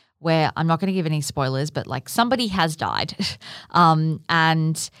about, where I'm not going to give any spoilers, but like somebody has died.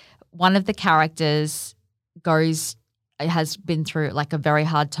 And one of the characters has been through like a very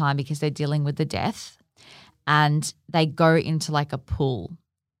hard time because they're dealing with the death, and they go into like a pool,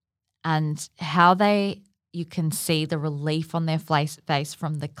 and you can see the relief on their face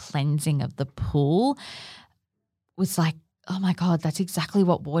from the cleansing of the pool was like, oh my God, that's exactly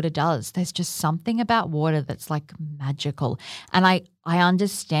what water does. There's just something about water that's like magical. And I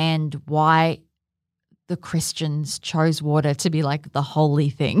understand why the Christians chose water to be like the holy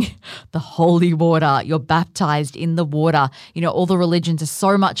thing, the holy water. You're baptized in the water. You know, all the religions are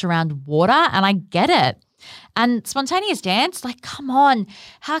so much around water, and I get it. And spontaneous dance, like, come on,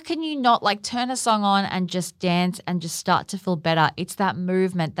 how can you not like turn a song on and just dance and just start to feel better? It's that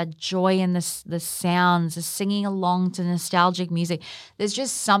movement, that joy in the sounds, the singing along to nostalgic music. There's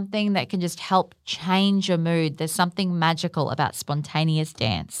just something that can just help change your mood. There's something magical about spontaneous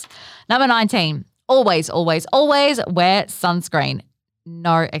dance. Number 19, always, always, always wear sunscreen.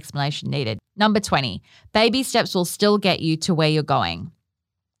 No explanation needed. Number 20, baby steps will still get you to where you're going.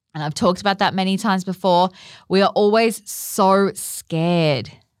 And I've talked about that many times before. We are always so scared.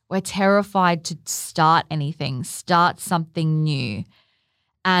 We're terrified to start anything, start something new.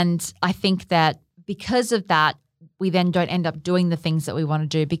 And I think that because of that, we then don't end up doing the things that we want to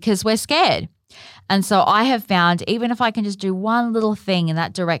do because we're scared. And so I have found even if I can just do one little thing in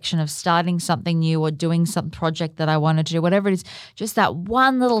that direction of starting something new or doing some project that I want to do, whatever it is, just that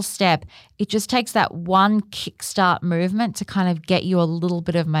one little step, it just takes that one kickstart movement to kind of get you a little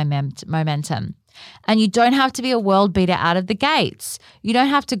bit of momentum. And you don't have to be a world beater out of the gates. You don't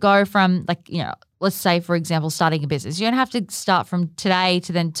have to go from like, you know, let's say, for example, starting a business. You don't have to start from today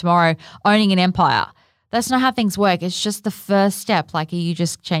to then tomorrow owning an empire. That's not how things work. It's just the first step. Like, are you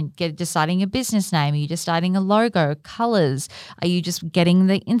just deciding a business name? Are you deciding a logo, colors? Are you just getting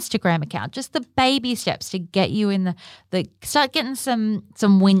the Instagram account? Just the baby steps to get you in start getting some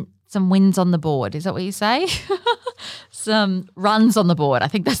wins on the board. Is that what you say? Some runs on the board. I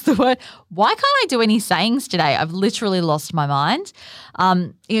think that's the word. Why can't I do any sayings today? I've literally lost my mind.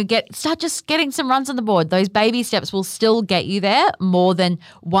 Start just getting some runs on the board. Those baby steps will still get you there more than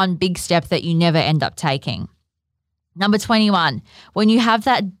one big step that you never end up taking. Number 21, when you have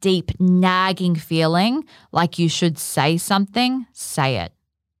that deep nagging feeling like you should say something, say it.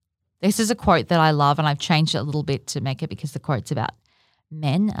 This is a quote that I love, and I've changed it a little bit to make it because the quote's about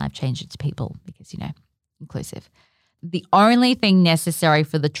men, and I've changed it to people because, inclusive. The only thing necessary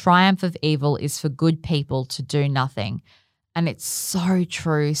for the triumph of evil is for good people to do nothing. And it's so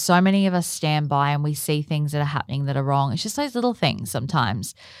true. So many of us stand by and we see things that are happening that are wrong. It's just those little things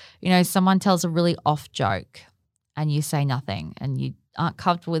sometimes. Someone tells a really off joke and you say nothing and you aren't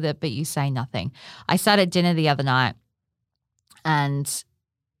comfortable with it, but you say nothing. I sat at dinner the other night and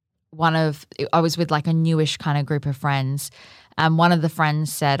I was with like a newish kind of group of friends, and one of the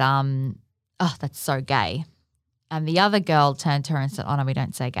friends said, oh, that's so gay. And the other girl turned to her and said, oh, no, we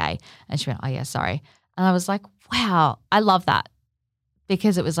don't say gay. And she went, oh, yeah, sorry. And I was like, wow, I love that.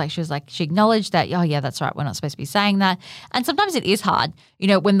 Because it was like, she acknowledged that, oh, yeah, that's right, we're not supposed to be saying that. And sometimes it is hard,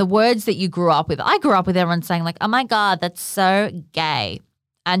 when the words that you grew up with, I grew up with everyone saying like, oh, my God, that's so gay.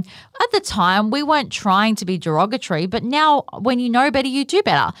 And at the time, we weren't trying to be derogatory, but now when you know better, you do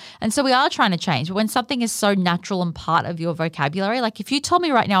better. And so we are trying to change. But when something is so natural and part of your vocabulary, like if you told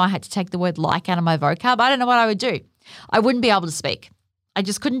me right now I had to take the word like out of my vocab, I don't know what I would do. I wouldn't be able to speak. I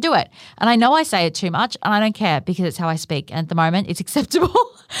just couldn't do it. And I know I say it too much and I don't care because it's how I speak. And at the moment, it's acceptable.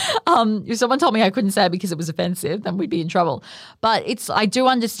 If someone told me I couldn't say it because it was offensive, then we'd be in trouble. But I do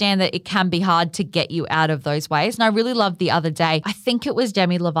understand that it can be hard to get you out of those ways. And I really loved the other day, I think it was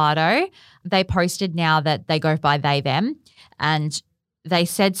Demi Lovato. They posted now that they go by they, them. And they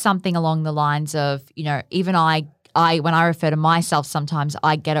said something along the lines of, even I when I refer to myself, sometimes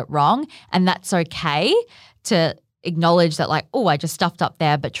I get it wrong. And that's okay to acknowledge that like, oh, I just stuffed up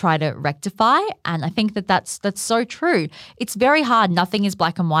there, but try to rectify. And I think that that's so true. It's very hard. Nothing is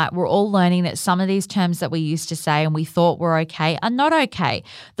black and white. We're all learning that some of these terms that we used to say and we thought were okay are not okay.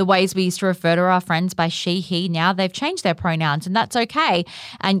 The ways we used to refer to our friends by she, he, now they've changed their pronouns and that's okay.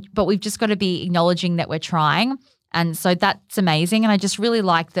 But we've just got to be acknowledging that we're trying. And so that's amazing. And I just really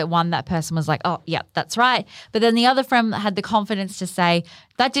liked that person was like, oh, yeah, that's right. But then the other friend had the confidence to say,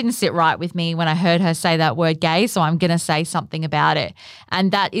 that didn't sit right with me when I heard her say that word gay, so I'm going to say something about it.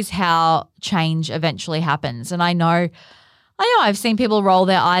 And that is how change eventually happens. And I know I've seen people roll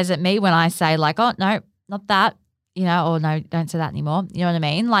their eyes at me when I say like, oh, no, not that, or no, don't say that anymore. You know what I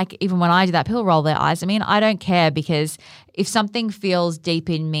mean? Like even when I do that, people roll their eyes at me and I don't care because if something feels deep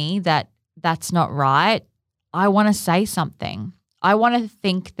in me that that's not right, I want to say something. I want to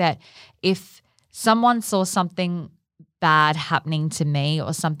think that if someone saw something bad happening to me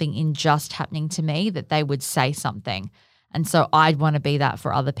or something unjust happening to me, that they would say something. And so I'd want to be that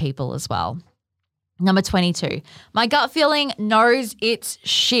for other people as well. Number 22, my gut feeling knows it's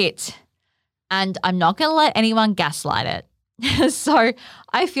shit and I'm not going to let anyone gaslight it. So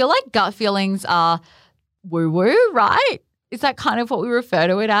I feel like gut feelings are woo-woo, right? Is that kind of what we refer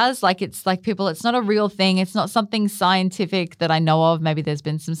to it as? Like it's like people, it's not a real thing. It's not something scientific that I know of. Maybe there's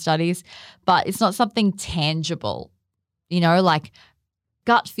been some studies, but it's not something tangible. Like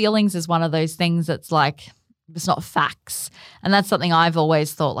gut feelings is one of those things that's like, it's not facts. And that's something I've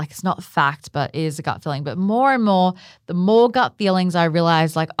always thought like it's not fact, but it is a gut feeling. But more and more, the more gut feelings I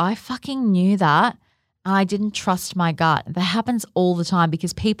realize like I fucking knew that. And I didn't trust my gut. That happens all the time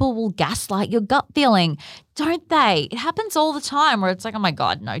because people will gaslight your gut feeling, don't they? It happens all the time where it's like, oh my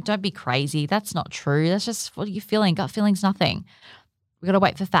God, no, don't be crazy. That's not true. That's just what you're feeling. Gut feeling's nothing. We got to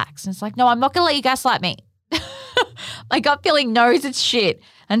wait for facts. And it's like, no, I'm not going to let you gaslight me. My gut feeling knows it's shit.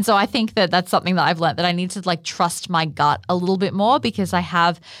 And so I think that that's something that I've learned that I need to like trust my gut a little bit more because I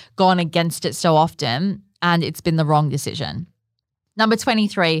have gone against it so often and it's been the wrong decision. Number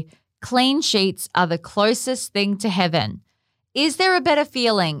 23. Clean sheets are the closest thing to heaven. Is there a better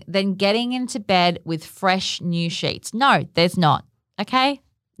feeling than getting into bed with fresh new sheets? No, there's not. Okay?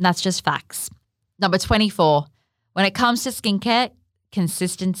 And that's just facts. Number 24, when it comes to skincare,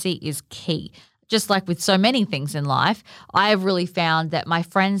 consistency is key. Just like with so many things in life, I have really found that my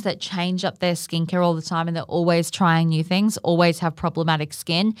friends that change up their skincare all the time and they're always trying new things always have problematic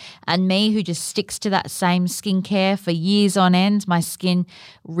skin. And me who just sticks to that same skincare for years on end, my skin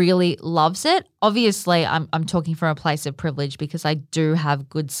really loves it. Obviously, I'm talking from a place of privilege because I do have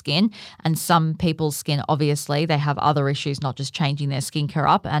good skin and some people's skin, obviously, they have other issues, not just changing their skincare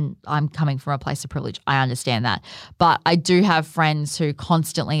up. And I'm coming from a place of privilege. I understand that. But I do have friends who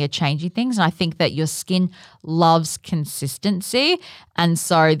constantly are changing things. And I think that your skin loves consistency. And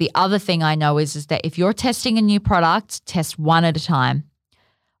so the other thing I know is that if you're testing a new product, test one at a time.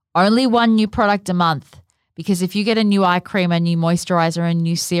 Only one new product a month. Because if you get a new eye cream, a new moisturizer, a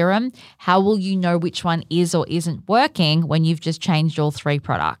new serum, how will you know which one is or isn't working when you've just changed all three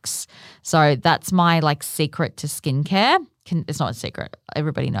products? So that's my like secret to skincare. It's not a secret.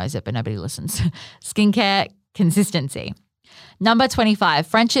 Everybody knows it, but nobody listens. Skincare consistency. Number 25,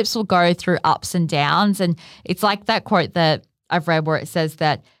 friendships will go through ups and downs. And it's like that quote that I've read where it says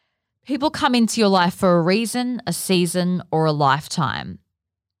that people come into your life for a reason, a season, or a lifetime.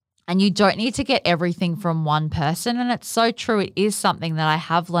 And you don't need to get everything from one person. And it's so true. It is something that I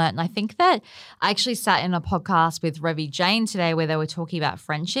have learned. And I think that I actually sat in a podcast with Revi Jane today where they were talking about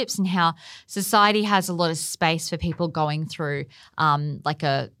friendships and how society has a lot of space for people going through like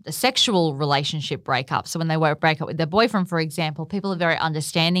a sexual relationship breakup. So when they break up with their boyfriend, for example, people are very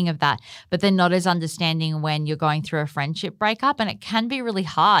understanding of that, but they're not as understanding when you're going through a friendship breakup. And it can be really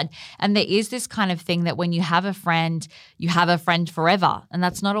hard. And there is this kind of thing that when you have a friend forever. And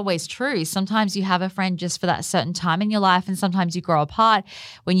that's not always true. Sometimes you have a friend just for that certain time in your life and sometimes you grow apart.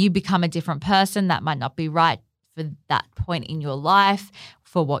 When you become a different person, that might not be right for that point in your life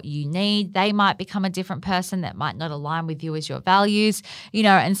for what you need. They might become a different person that might not align with you as your values,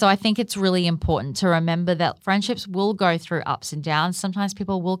 and so I think it's really important to remember that friendships will go through ups and downs. Sometimes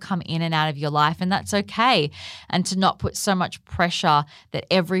people will come in and out of your life and that's okay. And to not put so much pressure that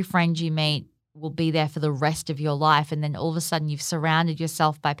every friend you meet will be there for the rest of your life. And then all of a sudden you've surrounded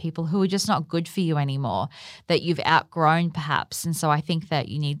yourself by people who are just not good for you anymore, that you've outgrown perhaps. And so I think that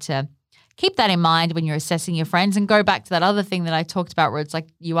you need to keep that in mind when you're assessing your friends and go back to that other thing that I talked about where it's like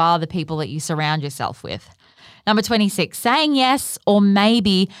you are the people that you surround yourself with. Number 26, saying yes or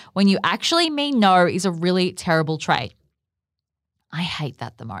maybe when you actually mean no is a really terrible trait. I hate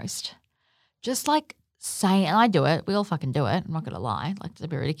that the most. Just like saying, and I do it, we all fucking do it, I'm not going to lie, like to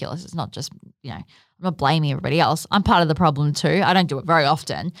be ridiculous. It's not just, I'm I'm not blaming everybody else. I'm part of the problem too. I don't do it very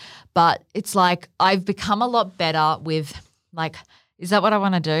often, but it's like I've become a lot better with like, is that what I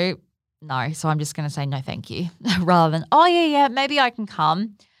want to do? No. So I'm just going to say no, thank you, rather than, oh yeah, maybe I can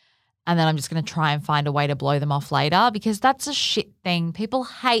come. And then I'm just going to try and find a way to blow them off later, because that's a shit thing. People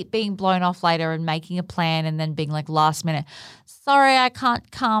hate being blown off later and making a plan and then being like last minute, sorry, I can't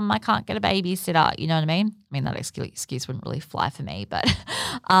come. I can't get a babysitter. You know what I mean? I mean, that excuse wouldn't really fly for me, but,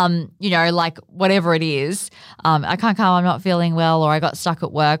 like whatever it is, I can't come, I'm not feeling well, or I got stuck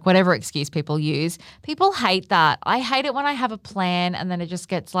at work, whatever excuse people use. People hate that. I hate it when I have a plan and then it just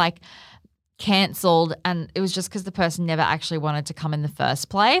gets like cancelled, and it was just because the person never actually wanted to come in the first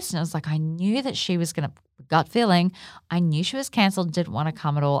place. And it was like, I knew that she was going to, gut feeling, I knew she was cancelled, didn't want to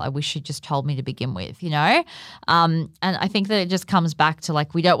come at all. I wish she'd just told me to begin with, And I think that it just comes back to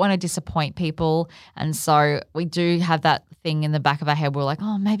like, we don't want to disappoint people. And so we do have that thing in the back of our head. We're like,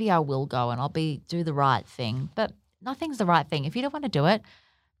 oh, maybe I will go and I'll do the right thing. But nothing's the right thing. If you don't want to do it,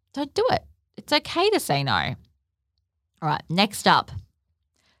 don't do it. It's okay to say no. All right, next up.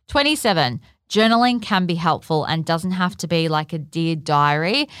 27, journaling can be helpful and doesn't have to be like a dear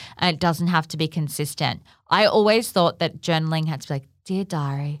diary, and it doesn't have to be consistent. I always thought that journaling had to be like, dear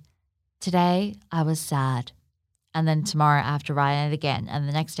diary, today I was sad. And then tomorrow I have to write it again. And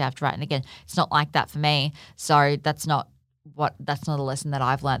the next day I have to write it again. It's not like that for me. So that's not a lesson that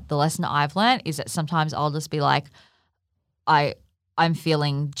I've learned. The lesson I've learned is that sometimes I'll just be like, I'm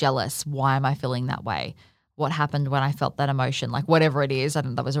feeling jealous. Why am I feeling that way? What happened when I felt that emotion, like whatever it is. I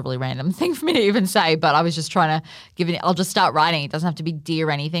don't know, that was a really random thing for me to even say, but I was just trying to give it, I'll just start writing. It doesn't have to be dear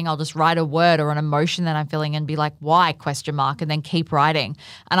or anything. I'll just write a word or an emotion that I'm feeling and be like, why, ? And then keep writing.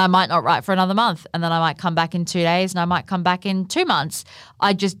 And I might not write for another month, and then I might come back in 2 days, and I might come back in 2 months.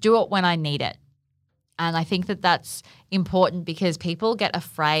 I just do it when I need it. And I think that that's important because people get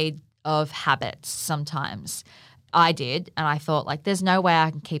afraid of habits sometimes. I did, and I thought like there's no way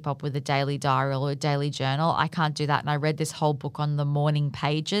I can keep up with a daily diary or a daily journal. I can't do that. And I read this whole book on the morning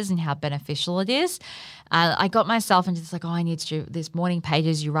pages and how beneficial it is. And I got myself into this like, I need to do this morning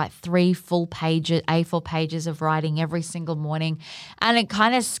pages. You write 3 full pages, A4 pages of writing every single morning. And it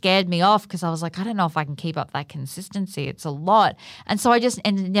kind of scared me off because I was like, I don't know if I can keep up that consistency. It's a lot. And so I just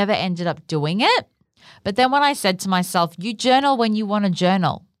never ended up doing it. But then when I said to myself, you journal when you want to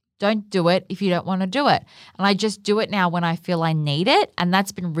journal. Don't do it if you don't want to do it. And I just do it now when I feel I need it. And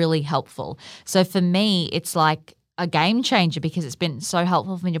that's been really helpful. So for me, it's like a game changer because it's been so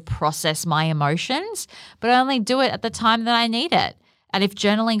helpful for me to process my emotions, but I only do it at the time that I need it. And if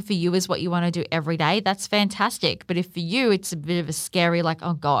journaling for you is what you want to do every day, that's fantastic. But if for you it's a bit of a scary, like,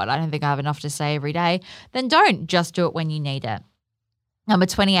 oh God, I don't think I have enough to say every day, then don't. Just do it when you need it. Number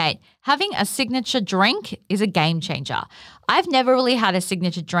 28, having a signature drink is a game changer. I've never really had a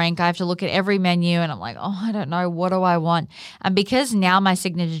signature drink. I have to look at every menu and I'm like, oh, I don't know. What do I want? And because now my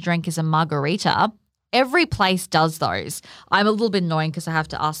signature drink is a margarita, every place does those. I'm a little bit annoying because I have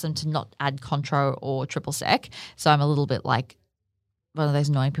to ask them to not add Contro or triple sec. So I'm a little bit like one of those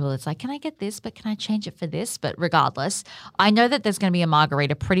annoying people that's like, can I get this, but can I change it for this? But regardless, I know that there's going to be a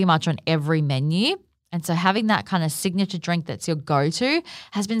margarita pretty much on every menu. And so having that kind of signature drink that's your go-to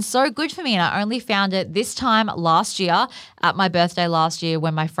has been so good for me. And I only found it this time last year at my birthday last year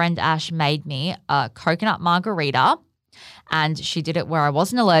when my friend Ash made me a coconut margarita. And she did it where I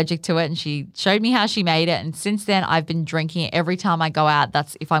wasn't allergic to it, and she showed me how she made it. And since then, I've been drinking it every time I go out.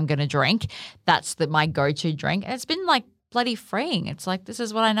 That's if I'm going to drink. That's my go-to drink. And it's been like bloody freeing. It's like, this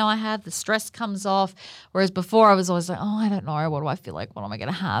is what I know I have. The stress comes off. Whereas before I was always like, oh, I don't know. What do I feel like? What am I going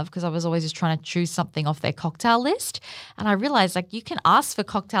to have? Because I was always just trying to choose something off their cocktail list. And I realized like you can ask for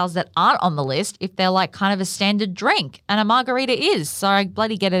cocktails that aren't on the list if they're like kind of a standard drink. And a margarita is. So I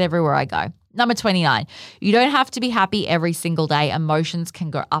bloody get it everywhere I go. Number 29, you don't have to be happy every single day. Emotions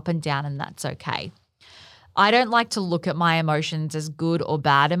can go up and down, and that's okay. I don't like to look at my emotions as good or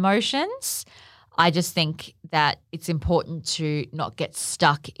bad emotions. I just think that it's important to not get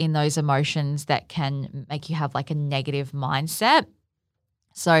stuck in those emotions that can make you have like a negative mindset.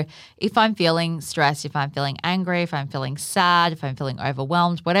 So if I'm feeling stressed, if I'm feeling angry, if I'm feeling sad, if I'm feeling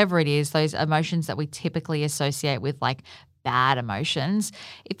overwhelmed, whatever it is, those emotions that we typically associate with like bad emotions,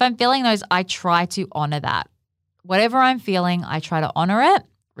 if I'm feeling those, I try to honor that. Whatever I'm feeling, I try to honor it,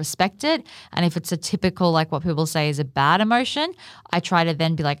 respect it. And if it's a typical, like what people say is a bad emotion, I try to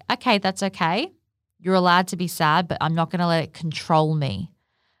then be like, okay, that's okay. You're allowed to be sad, but I'm not going to let it control me.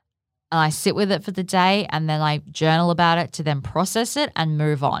 And I sit with it for the day, and then I journal about it to then process it and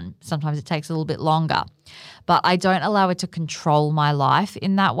move on. Sometimes it takes a little bit longer, but I don't allow it to control my life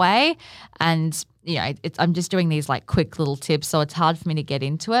in that way. And I'm just doing these like quick little tips, so it's hard for me to get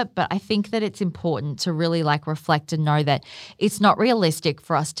into it. But I think that it's important to really like reflect and know that it's not realistic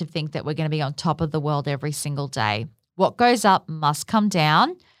for us to think that we're going to be on top of the world every single day. What goes up must come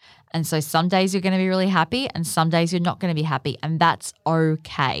down. And so some days you're going to be really happy and some days you're not going to be happy. And that's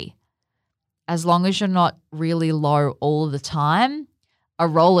okay. As long as you're not really low all the time, a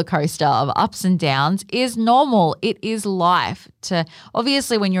roller coaster of ups and downs is normal. It is life.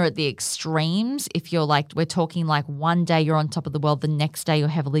 Obviously, when you're at the extremes, if you're like, we're talking like one day you're on top of the world, the next day you're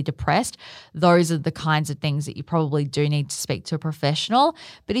heavily depressed, those are the kinds of things that you probably do need to speak to a professional.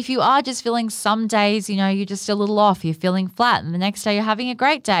 But if you are just feeling some days, you're just a little off, you're feeling flat, and the next day you're having a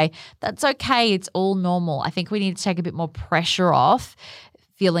great day, that's okay. It's all normal. I think we need to take a bit more pressure off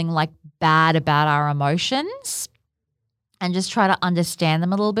feeling like bad about our emotions and just try to understand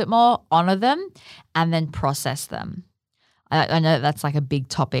them a little bit more, honor them, and then process them. I know that's like a big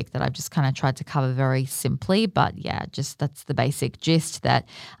topic that I've just kind of tried to cover very simply, but yeah, just that's the basic gist that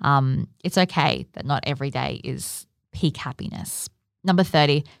it's okay that not every day is peak happiness. Number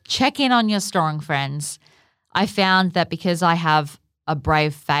 30, check in on your strong friends. I found that because I have a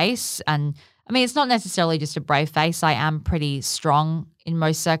brave face, and I mean, it's not necessarily just a brave face. I am pretty strong in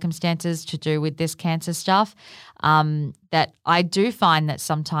most circumstances to do with this cancer stuff, that I do find that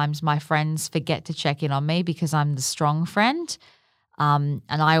sometimes my friends forget to check in on me because I'm the strong friend. And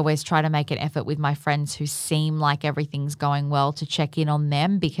I always try to make an effort with my friends who seem like everything's going well to check in on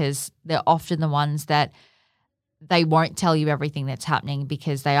them, because they're often the ones that they won't tell you everything that's happening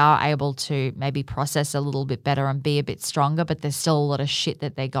because they are able to maybe process a little bit better and be a bit stronger, but there's still a lot of shit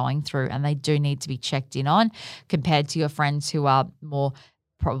that they're going through and they do need to be checked in on, compared to your friends who are more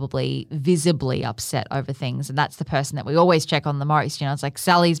probably visibly upset over things. And that's the person that we always check on the most. It's like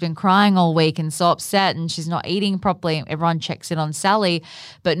Sally's been crying all week and so upset and she's not eating properly. Everyone checks in on Sally,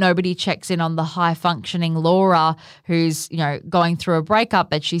 but nobody checks in on the high functioning Laura who's, going through a breakup,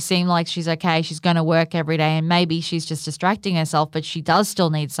 but she seemed like she's okay. She's going to work every day and maybe she's just distracting herself, but she does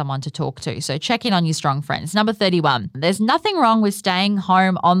still need someone to talk to. So check in on your strong friends. Number 31, there's nothing wrong with staying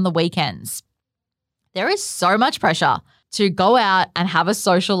home on the weekends. There is so much pressure to go out and have a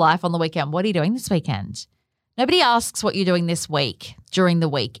social life on the weekend. What are you doing this weekend? Nobody asks what you're doing this week during the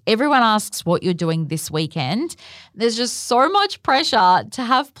week. Everyone asks what you're doing this weekend. There's just so much pressure to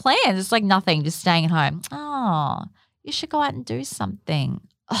have plans. It's like nothing, just staying at home. Oh, you should go out and do something.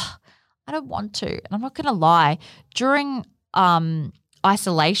 Oh, I don't want to. And I'm not going to lie. During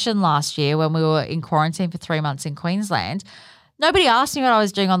isolation last year when we were in quarantine for 3 months in Queensland, nobody asked me what I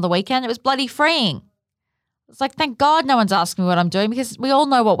was doing on the weekend. It was bloody freeing. It's like, thank God no one's asking me what I'm doing because we all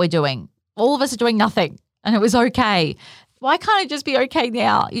know what we're doing. All of us are doing nothing and it was okay. Why can't it just be okay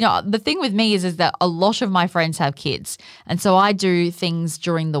now? The thing with me is that a lot of my friends have kids. And so I do things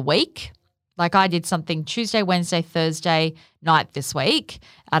during the week. Like I did something Tuesday, Wednesday, Thursday night this week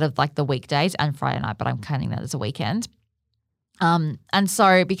out of like the weekdays, and Friday night, but I'm counting that as a weekend. And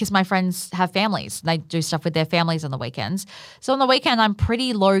so because my friends have families, they do stuff with their families on the weekends. So on the weekend, I'm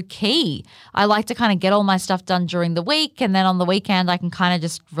pretty low key. I like to kind of get all my stuff done during the week. And then on the weekend, I can kind of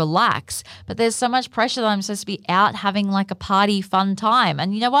just relax. But there's so much pressure that I'm supposed to be out having like a party fun time.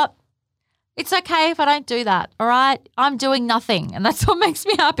 And you know what? It's okay if I don't do that. All right. I'm doing nothing. And that's what makes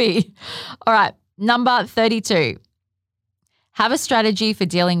me happy. All right. Number 32. Have a strategy for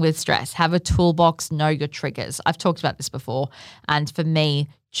dealing with stress. Have a toolbox, know your triggers. I've talked about this before. And for me,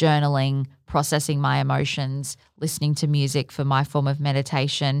 journaling, processing my emotions, listening to music for my form of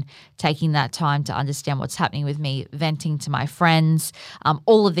meditation, taking that time to understand what's happening with me, venting to my friends.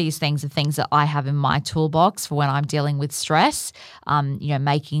 All of these things are things that I have in my toolbox for when I'm dealing with stress.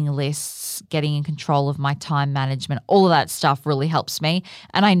 Making lists, getting in control of my time management, all of that stuff really helps me.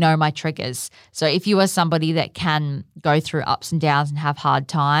 And I know my triggers. So if you are somebody that can go through ups and downs and have hard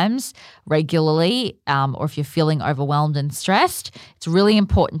times regularly, or if you're feeling overwhelmed and stressed, it's really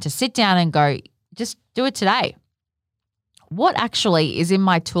important to sit down and go, just do it today. What actually is in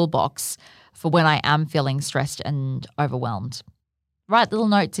my toolbox for when I am feeling stressed and overwhelmed? Write little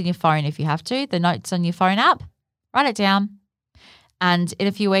notes in your phone if you have to, the notes on your phone app, write it down. And in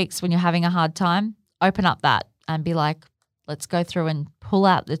a few weeks when you're having a hard time, open up that and be like, let's go through and pull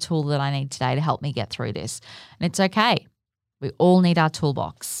out the tool that I need today to help me get through this. And it's okay. We all need our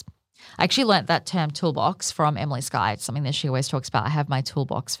toolbox. I actually learnt that term toolbox from Emily Skye. It's something that she always talks about. I have my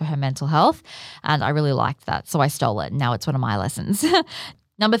toolbox for her mental health and I really liked that. So I stole it and now it's one of my lessons.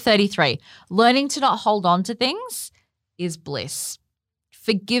 Number 33, learning to not hold on to things is bliss.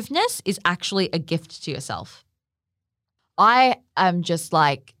 Forgiveness is actually a gift to yourself. I am just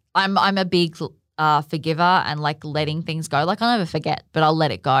like, I'm a big forgiver and like letting things go. Like I'll never forget, but I'll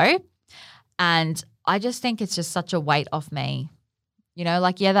let it go. And I just think it's just such a weight off me. You know,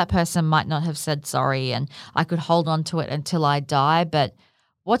 like, yeah, that person might not have said sorry and I could hold on to it until I die, but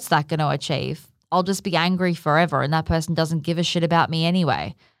what's that going to achieve? I'll just be angry forever and that person doesn't give a shit about me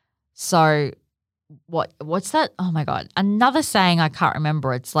anyway. So what's that? Oh my God. Another saying I can't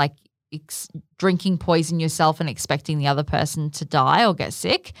remember. It's like drinking poison yourself and expecting the other person to die or get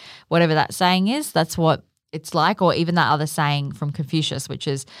sick. Whatever that saying is, that's what it's like. Or even that other saying from Confucius, which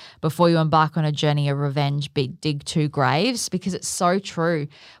is before you embark on a journey of revenge, dig 2 graves, because it's so true.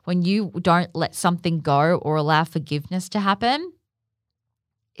 When you don't let something go or allow forgiveness to happen,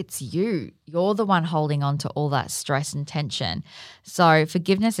 it's you. You're the one holding on to all that stress and tension. So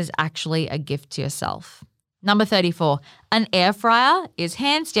forgiveness is actually a gift to yourself. Number 34, an air fryer is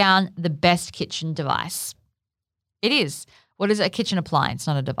hands down the best kitchen device. It is. What is it? A kitchen appliance,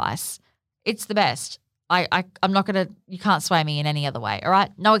 not a device. It's the best. I'm not going to, you can't sway me in any other way, all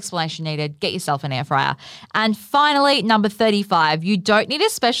right? No explanation needed. Get yourself an air fryer. And finally, number 35, you don't need a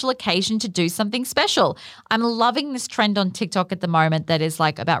special occasion to do something special. I'm loving this trend on TikTok at the moment that is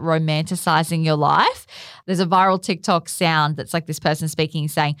like about romanticizing your life. There's a viral TikTok sound that's like this person speaking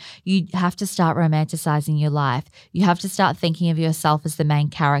saying, you have to start romanticizing your life. You have to start thinking of yourself as the main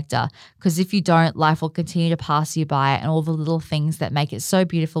character, because if you don't, life will continue to pass you by and all the little things that make it so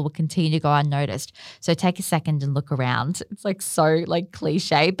beautiful will continue to go unnoticed. So take a second and look around. It's like so like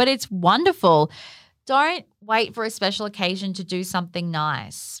cliche, but it's wonderful. Don't wait for a special occasion to do something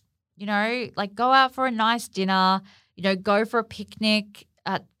nice. You know, like go out for a nice dinner, you know, go for a picnic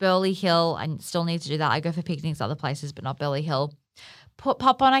at Burleigh Hill. I still need to do that. I go for picnics other places, but not Burleigh Hill.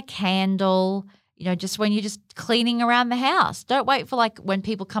 Pop on a candle, you know, just when you're just cleaning around the house. Don't wait for like when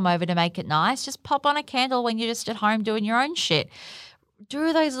people come over to make it nice. Just pop on a candle when you're just at home doing your own shit.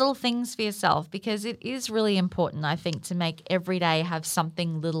 Do those little things for yourself, because it is really important, I think, to make every day have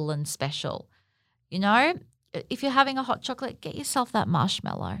something little and special. You know, if you're having a hot chocolate, get yourself that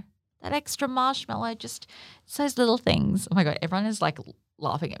marshmallow, that extra marshmallow, just it's those little things. Oh my God, everyone is like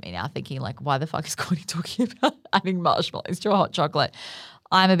laughing at me now thinking like, why the fuck is Courtney talking about adding marshmallows to a hot chocolate?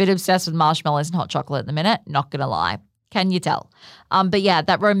 I'm a bit obsessed with marshmallows and hot chocolate at the minute, not going to lie. Can you tell? But yeah,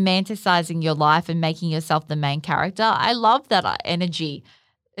 that romanticizing your life and making yourself the main character, I love that energy.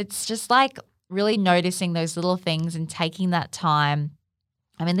 It's just like really noticing those little things and taking that time.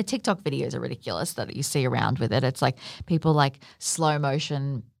 I mean, the TikTok videos are ridiculous that you see around with it. It's like people like slow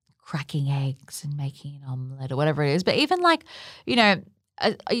motion cracking eggs and making an omelette or whatever it is. But even like, you know,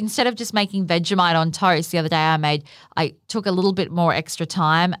 instead of just making Vegemite on toast, the other day I took a little bit more extra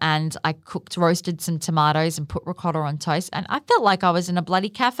time and I roasted some tomatoes and put ricotta on toast, and I felt like I was in a bloody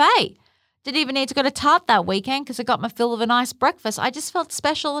cafe. Didn't even need to go to Tarte that weekend because I got my fill of a nice breakfast. I just felt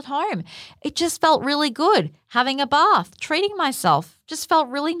special at home. It just felt really good. Having a bath, treating myself, just felt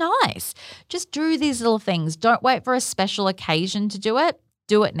really nice. Just do these little things. Don't wait for a special occasion to do it.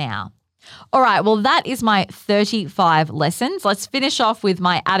 Do it now. All right, well, that is my 35 lessons. Let's finish off with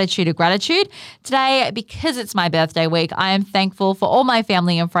my attitude of gratitude. Today, because it's my birthday week, I am thankful for all my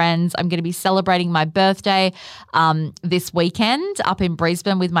family and friends. I'm going to be celebrating my birthday this weekend up in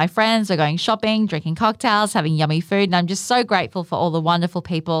Brisbane with my friends. We're going shopping, drinking cocktails, having yummy food, and I'm just so grateful for all the wonderful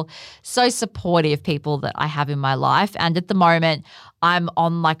people, so supportive people that I have in my life. And at the moment, I'm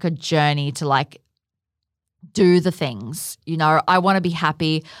on like a journey to like do the things. You know, I want to be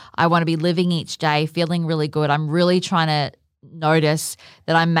happy. I want to be living each day, feeling really good. I'm really trying to notice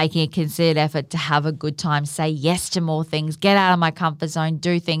that I'm making a considered effort to have a good time, say yes to more things, get out of my comfort zone,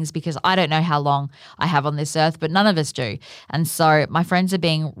 do things, because I don't know how long I have on this earth, but none of us do. And so my friends are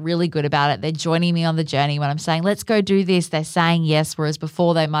being really good about it. They're joining me on the journey when I'm saying, let's go do this. They're saying yes, whereas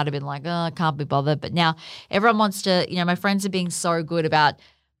before they might have been like, oh, I can't be bothered. But now everyone wants to, you know, my friends are being so good about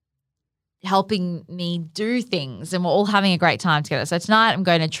helping me do things, and we're all having a great time together. So tonight I'm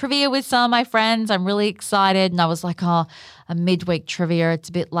going to trivia with some of my friends. I'm really excited, and I was like, oh, a midweek trivia, it's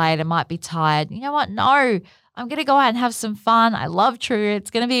a bit late, I might be tired. You know what? No, I'm going to go out and have some fun. I love trivia.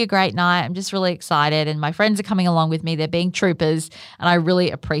 It's going to be a great night. I'm just really excited, and my friends are coming along with me. They're being troopers, and I really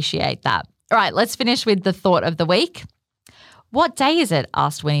appreciate that. All right, let's finish with the thought of the week. What day is it?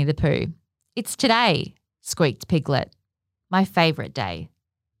 Asked Winnie the Pooh. It's today, squeaked Piglet. My favourite day,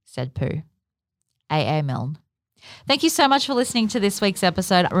 said Pooh. A.A. Milne. Thank you so much for listening to this week's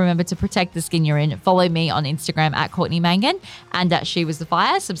episode. Remember to protect the skin you're in. Follow me on Instagram at Courtney Mangan and at She Was The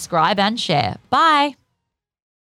Fire. Subscribe and share. Bye.